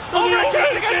enough.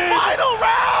 Overhead again, final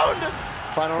round!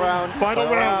 Final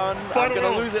round. I'm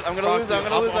gonna lose it. I'm gonna lose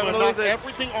it.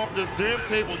 Everything off this damn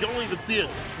table. You don't even see it.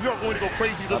 We are going to go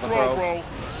crazy. The throw, bro.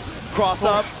 Cross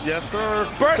up. Yes, sir.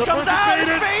 Burst comes out. It's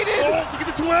faded. Oh, look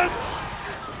at the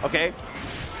 2S. Okay.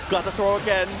 Got the throw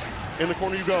again. In the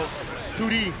corner you go.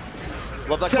 2D.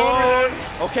 Love that clone.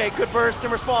 Okay, good burst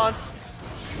in response.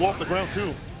 Go off the ground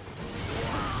too.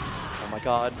 Oh my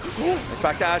God. Nice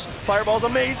backdash. Fireball's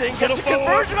amazing. Gets a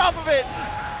conversion off of it.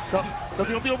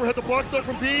 Nothing off the overhead. The block stuff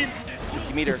from Bean.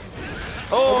 50 meter.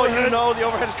 Oh, overhead. You know the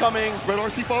overhead is coming. Red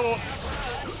RC follow up.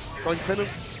 Trying to pin him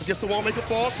against the wall, make a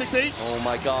fall. 6-8. Oh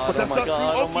my God. But that's not true.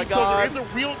 Oh my God. So there is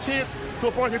a real chance to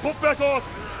a point. They both back off.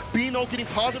 Beano getting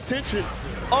positive tension.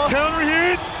 Counter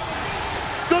hit.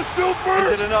 The super.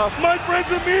 Is it enough? My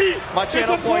friends and me. My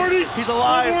channel points. He's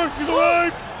alive. He's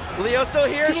alive. Leo's still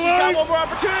here. She's got one more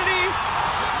opportunity.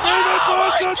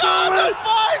 Oh my God, the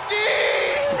 5D!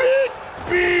 Big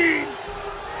Bean!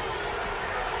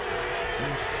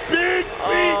 Big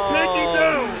Bean taking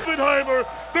down Oppenheimer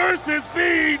versus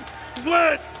Bean.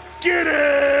 Let's get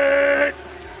it!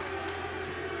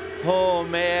 Oh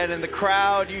man, and the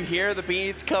crowd, you hear the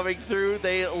beans coming through.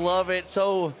 They love it.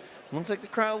 So, looks like the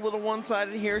crowd a little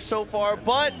one-sided here so far,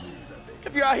 but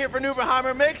if you're out here for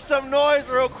Nubenheimer, make some noise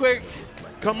real quick.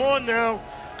 Come on now.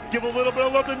 Give a little bit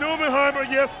of love to Nubenheimer.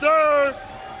 Yes, sir.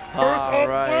 First off,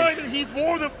 fine, and he's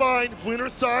more than fine.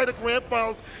 Winner's side of Grand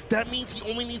Finals. That means he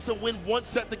only needs to win one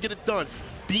set to get it done.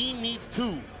 Dean needs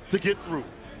 2 to get through.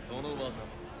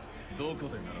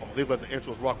 Oh, they let the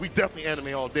intros rock. We definitely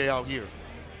anime all day out here.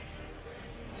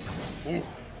 Ooh.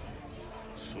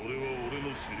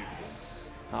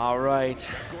 All right.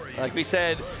 Like we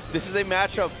said, this is a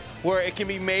matchup where it can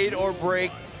be made or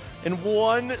break in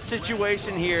one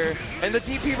situation here, and the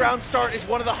DP round start is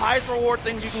one of the highest reward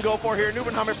things you can go for here.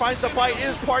 Nubenheimer finds the fight, it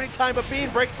is party time, but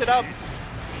Bean breaks it up.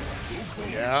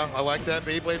 Yeah, I like that.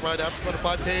 Beyblade right after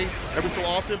 25K. Every so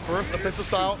often, burst offensive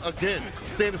style. Again,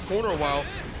 stay in this corner a while,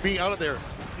 being out of there.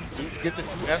 Get the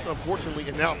 2S, unfortunately,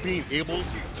 and now being able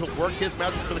to work his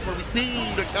magic for the corner. We've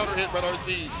seen the counter hit Red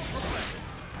RC.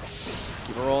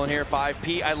 Keep it rolling here,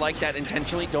 5P. I like that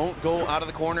intentionally. Don't go out of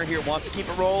the corner here. Wants to keep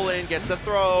it rolling, gets a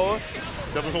throw.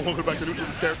 Definitely don't go back to neutral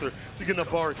this character to get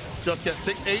enough bar. Just get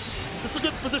 6-8. This is a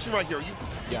good position right here.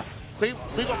 Yeah. Leave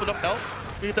off enough health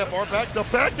to get that bar back. The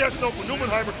backdash now for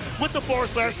Nubenheimer with the bar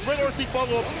slash. Red RC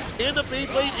follow up and the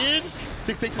Beyblade in.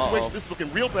 6-8 situation. This is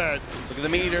looking real bad. Look at the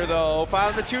meter though.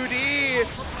 Found the 2D.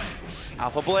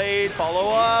 Alpha Blade,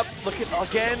 follow up. Look at,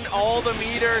 again, all the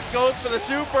meters. Goes for the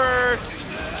super.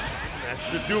 That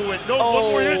should do it. No,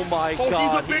 one more hit. Oh my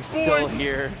God, he's still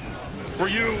here. For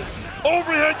you.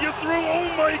 Overhead, you threw.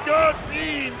 Oh my God,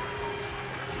 Bean.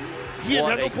 He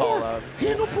had no pour. He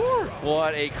had no pour.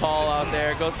 What a call out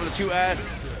there. Goes for the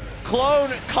 2S.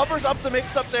 Clone covers up the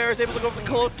mix up there. Is able to go for the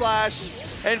close slash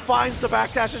and finds the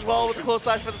backdash as well with the close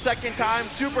slash for the second time.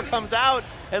 Super comes out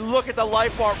and look at the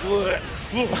life bar. Oh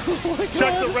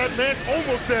check the red man.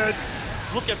 Almost dead.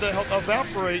 Look at the health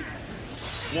evaporate.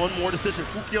 One more decision.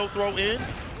 Fukio throw in.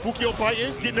 Fukio fight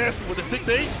in. Get nasty with the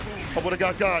 6-8. Oh, what a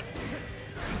got.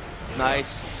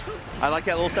 Nice. I like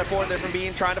that little step forward there from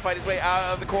Bean, trying to fight his way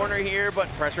out of the corner here, but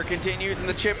pressure continues and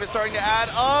the chip is starting to add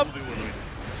up.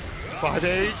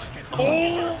 5H.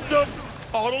 Oh, the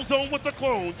auto zone with the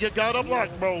clone. You got a block,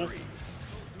 bro.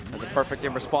 That's a perfect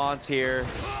in response here.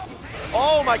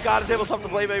 Oh my God, he's able to stop the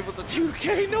blade with the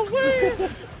 2K. No way.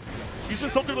 He's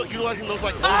been so good about utilizing those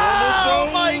like oh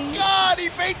my God, he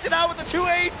baits it out with the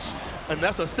 2H. And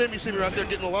that's a stemmy shimmy right there,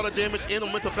 getting a lot of damage and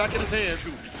momentum back in his hands.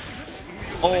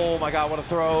 Oh my God, what a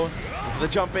throw. The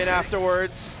jump in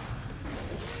afterwards.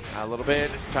 A little bit,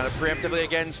 trying to preemptively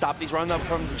again stop these runs up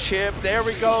from Chip. There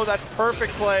we go, that's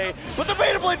perfect play. But the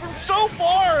Beta Blade from so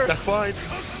far. That's fine.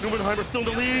 Nubenheimer still in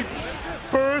the lead.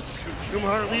 First,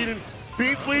 Nubenheimer leading.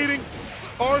 Beans leading.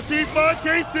 RC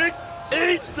 5K 6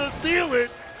 H to seal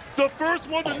it. The first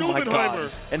one to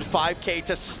Nubenheimer. And 5K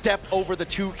to step over the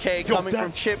 2K coming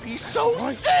from Chip. He's so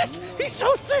sick. He's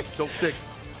so sick. So sick.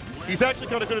 He's actually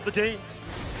kind of good at the game.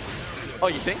 Oh,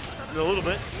 you think? A little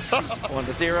bit. 1-0,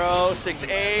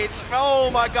 6H. Oh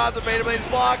my God, the Beta Blade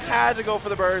block had to go for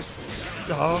the burst.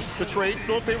 The trade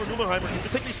still in favor of Numenheimer. You can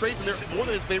take these trades and they're more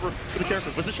than his favor for the character.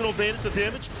 Positional advantage to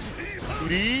damage.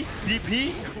 2D,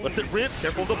 DP, lets it rip.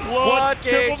 Careful of the blood.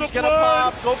 Gauge, he's gonna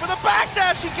pop. Go for the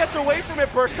backdash. He gets away from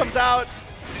it. Burst comes out.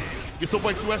 Gets up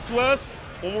by 2S.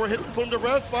 One more hit from the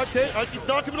rest. 5K. He's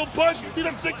not giving no punch. You see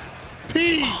that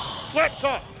 6P. Slap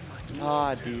chop.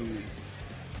 Ah, dude.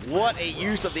 What a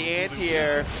use of the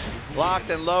anti-air.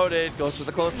 Locked and loaded. Goes for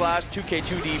the close slash. 2K,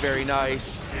 2D. Very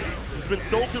nice. He's been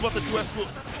so good about the 2S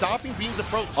stopping Bean's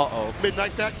approach.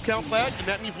 Midnight stack count flag, and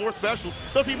that means more specials.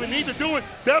 Doesn't even need to do it.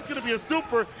 That's going to be a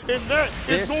super, and that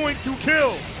is going to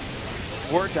kill.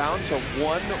 We're down to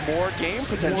one more game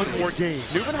potentially. One more game.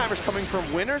 Numenheimer's coming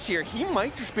from winners here. He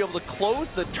might just be able to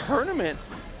close the tournament.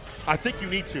 I think you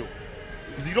need to,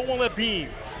 because you don't want to let Bean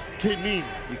get mean.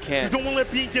 You can't. You don't want to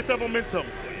let Bean get that momentum.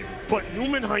 But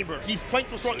Numenheimer, he's playing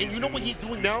so strong, and you know what he's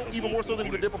doing now, even more so than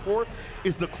he did before,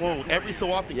 is the clone. Every so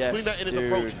often, putting that in his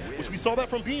approach, which we saw that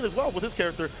from Bean as well with his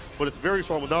character, but it's very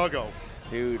strong with Nago.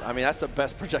 Dude, I mean, that's the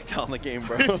best projectile in the game,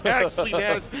 bro. It's actually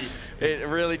nasty. It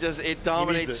really just, it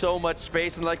dominates so much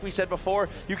space. And like we said before,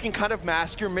 you can kind of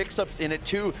mask your mix-ups in it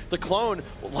too. The clone,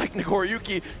 like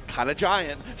Nagoriyuki, kind of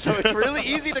giant. So it's really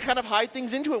easy to kind of hide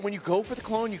things into it. When you go for the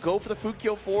clone, you go for the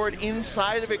Fukyo forward,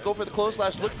 inside of it, go for the close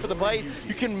slash, look for the bite.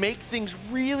 You can make things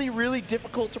really, really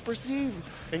difficult to perceive.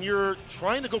 And you're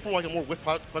trying to go for like a more whiff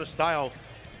punish style.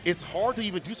 It's hard to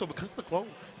even do so because of the clone.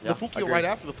 The Fukyo right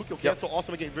after, the Fukyo cancel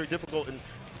also making it very difficult and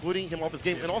putting him off his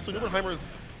game. And also, Numenheimer has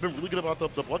been really good about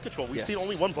the blood control. We've seen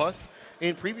only one bust,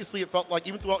 and previously it felt like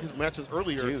even throughout his matches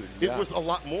earlier, it was a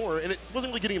lot more, and it wasn't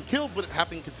really getting him killed, but it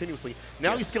happened continuously.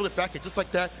 Now he scaled it back, and just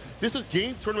like that, this is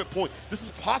game tournament point. This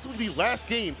is possibly the last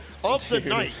game of the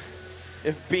night.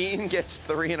 If Bean gets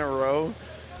 3 in a row,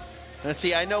 and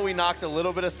see, I know we knocked a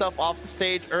little bit of stuff off the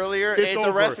stage earlier.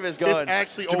 The rest of it is good. It's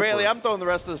actually over. Bailey, I'm throwing the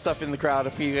rest of the stuff in the crowd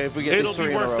if we get this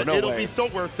 3 in a row. It'll be so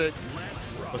worth it.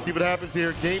 Let's see what happens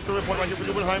here. Game tournament point right here for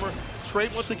Numenheimer.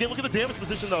 Trade once again. Look at the damage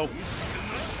position, though.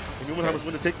 And Numenheimer's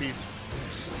going to take these.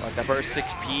 Like that burst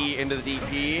 6P into the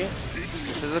DP.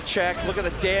 This is a check. Look at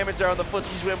the damage there on the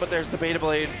footsies win, but there's the Beta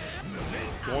Blade.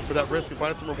 Going for that risk and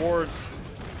finding some reward.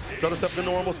 Stutter step into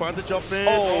normals, finds a jump in.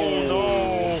 Oh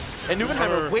no. And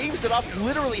Numenheimer waves it off,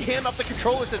 literally hand off the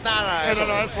controller, says, nah. No,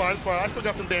 that's fine, it's fine. I still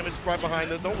got some damage right behind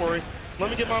this, don't worry.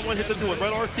 Let me get my one hit to do it.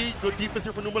 Right, RC, good defense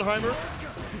here for Numenheimer.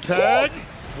 Tag.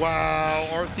 Wow,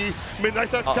 RC. Midnight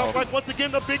Stack count back once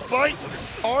again, a big bite.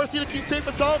 RC to keep safe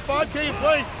and solid, 5K in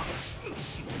play.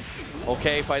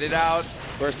 Okay, fight it out.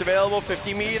 Burst available,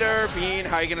 50 meter. Bean,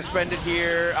 how are you going to spend it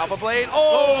here? Alpha Blade.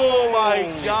 Oh my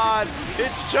God.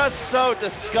 It's just so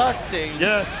disgusting.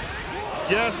 Yes.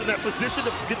 Yes, in that position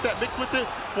to get that mix with it.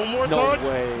 One more touch.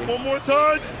 Way. One more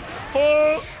touch.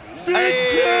 Oh, 6K.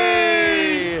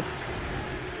 Hey.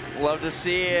 Love to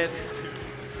see it.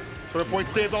 Turner point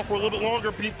stays off for a little bit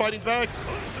longer. Bean fighting back.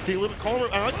 Getting a little bit calmer.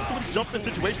 I like some of these jump in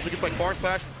situations that gets like bar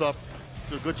slash and stuff.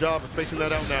 Do a good job of spacing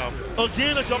that out now.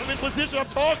 Again, a jump in position. I'm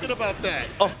talking about that.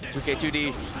 Oh, 2K,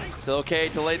 2D. Still okay.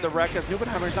 Delayed the wreck as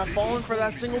Numenheimer's not falling for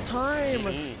that single time.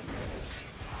 I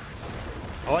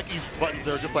like these buttons.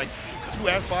 They're just like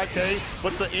 2S, 5K,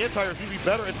 but the anti-air seems to be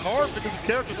better. It's hard because his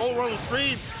character's all around the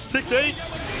screen. 6-8.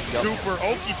 Super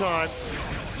Oki time.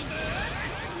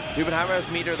 Numenheimer has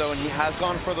meter though, and he has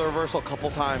gone for the reversal a couple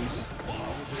times.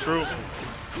 It's true.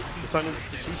 This time he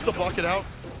chooses to block it out.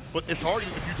 But it's hard.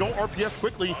 If you don't RPS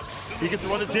quickly, he gets to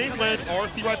run his game plan.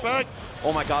 RC right back.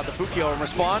 Oh my God, the Fukyo in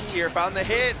response here. Found the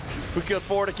hit. Fukyo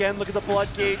forward again. Look at the blood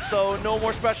gauge though. No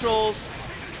more specials.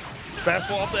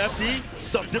 Fastball off the FD.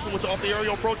 Something different with the off the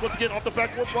aerial approach. Once again, off the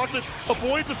backboard blocks it.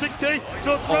 Avoids the 6K.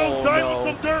 The throw, dive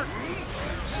with some dirt.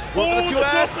 Look for the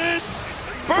 2S.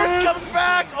 Burst comes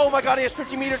back. Oh my God, he has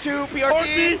 50 meter too.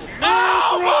 PRC.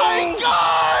 Oh my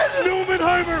God!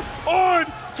 Numenheimer on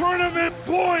tournament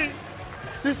point.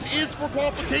 This is for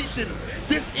qualification.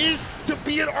 This is to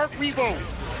be an Arc Revo.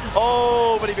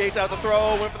 Oh, but he baits out the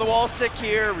throw. Went for the wall stick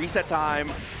here. Reset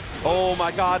time. Oh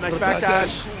my God, nice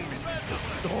backdash.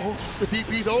 Oh, the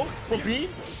DP though from Bean.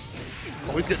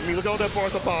 Oh, he's getting me. Look at all that bar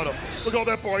at the bottom. Look at all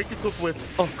that bar he can cook with.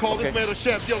 Oh, call this man a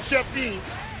chef. Yo, Chef Bean.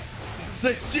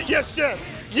 Yes, chef.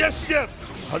 Yes, chef.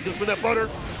 I was gonna spin that butter.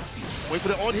 Wait for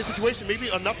the on-hit situation, maybe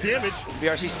enough damage.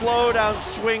 PRC slow down,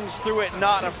 swings through it,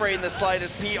 not afraid in the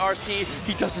slightest. PRC,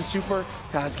 he doesn't super.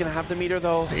 He's gonna have the meter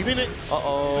though. Saving it.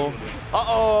 Uh-oh.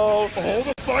 Uh-oh. Oh,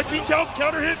 the 5P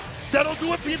counter hit. That'll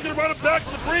do it. Bean's gonna run it back to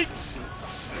the freak.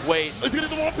 Wait. Is he gonna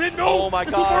do the wall pin? No. Oh my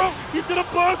God. He's gonna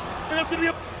bust, and that's gonna be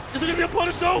a, is it gonna be a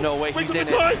punish though? No way, he's in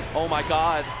it. Oh my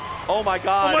God. Oh my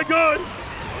God. Oh my God.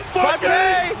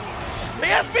 5K. He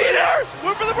has meter!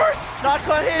 Went for the burst! Not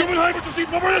cut hit! Numenheimer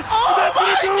receives one more hit! Oh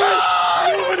my God!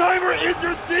 Numenheimer is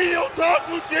your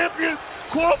CEOTAKU champion,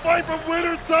 qualifying from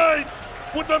winner's side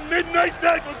with a midnight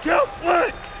snack with Count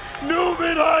Fleck.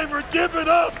 Numenheimer, give it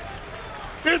up.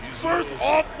 His first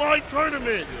offline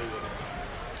tournament.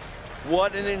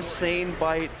 What an insane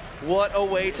bite. What a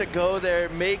way to go there.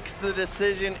 Makes the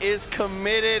decision, is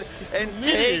committed, and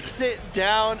takes it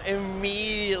down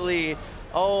immediately.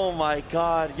 Oh my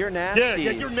God, you're nasty.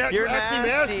 Yeah, you're actually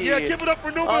nasty. Yeah, give it up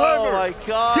for Numenheimer. Oh my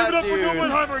God, give it up dude. for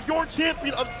Numenheimer, your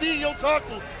champion of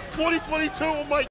CEOTAKU 2022. Oh my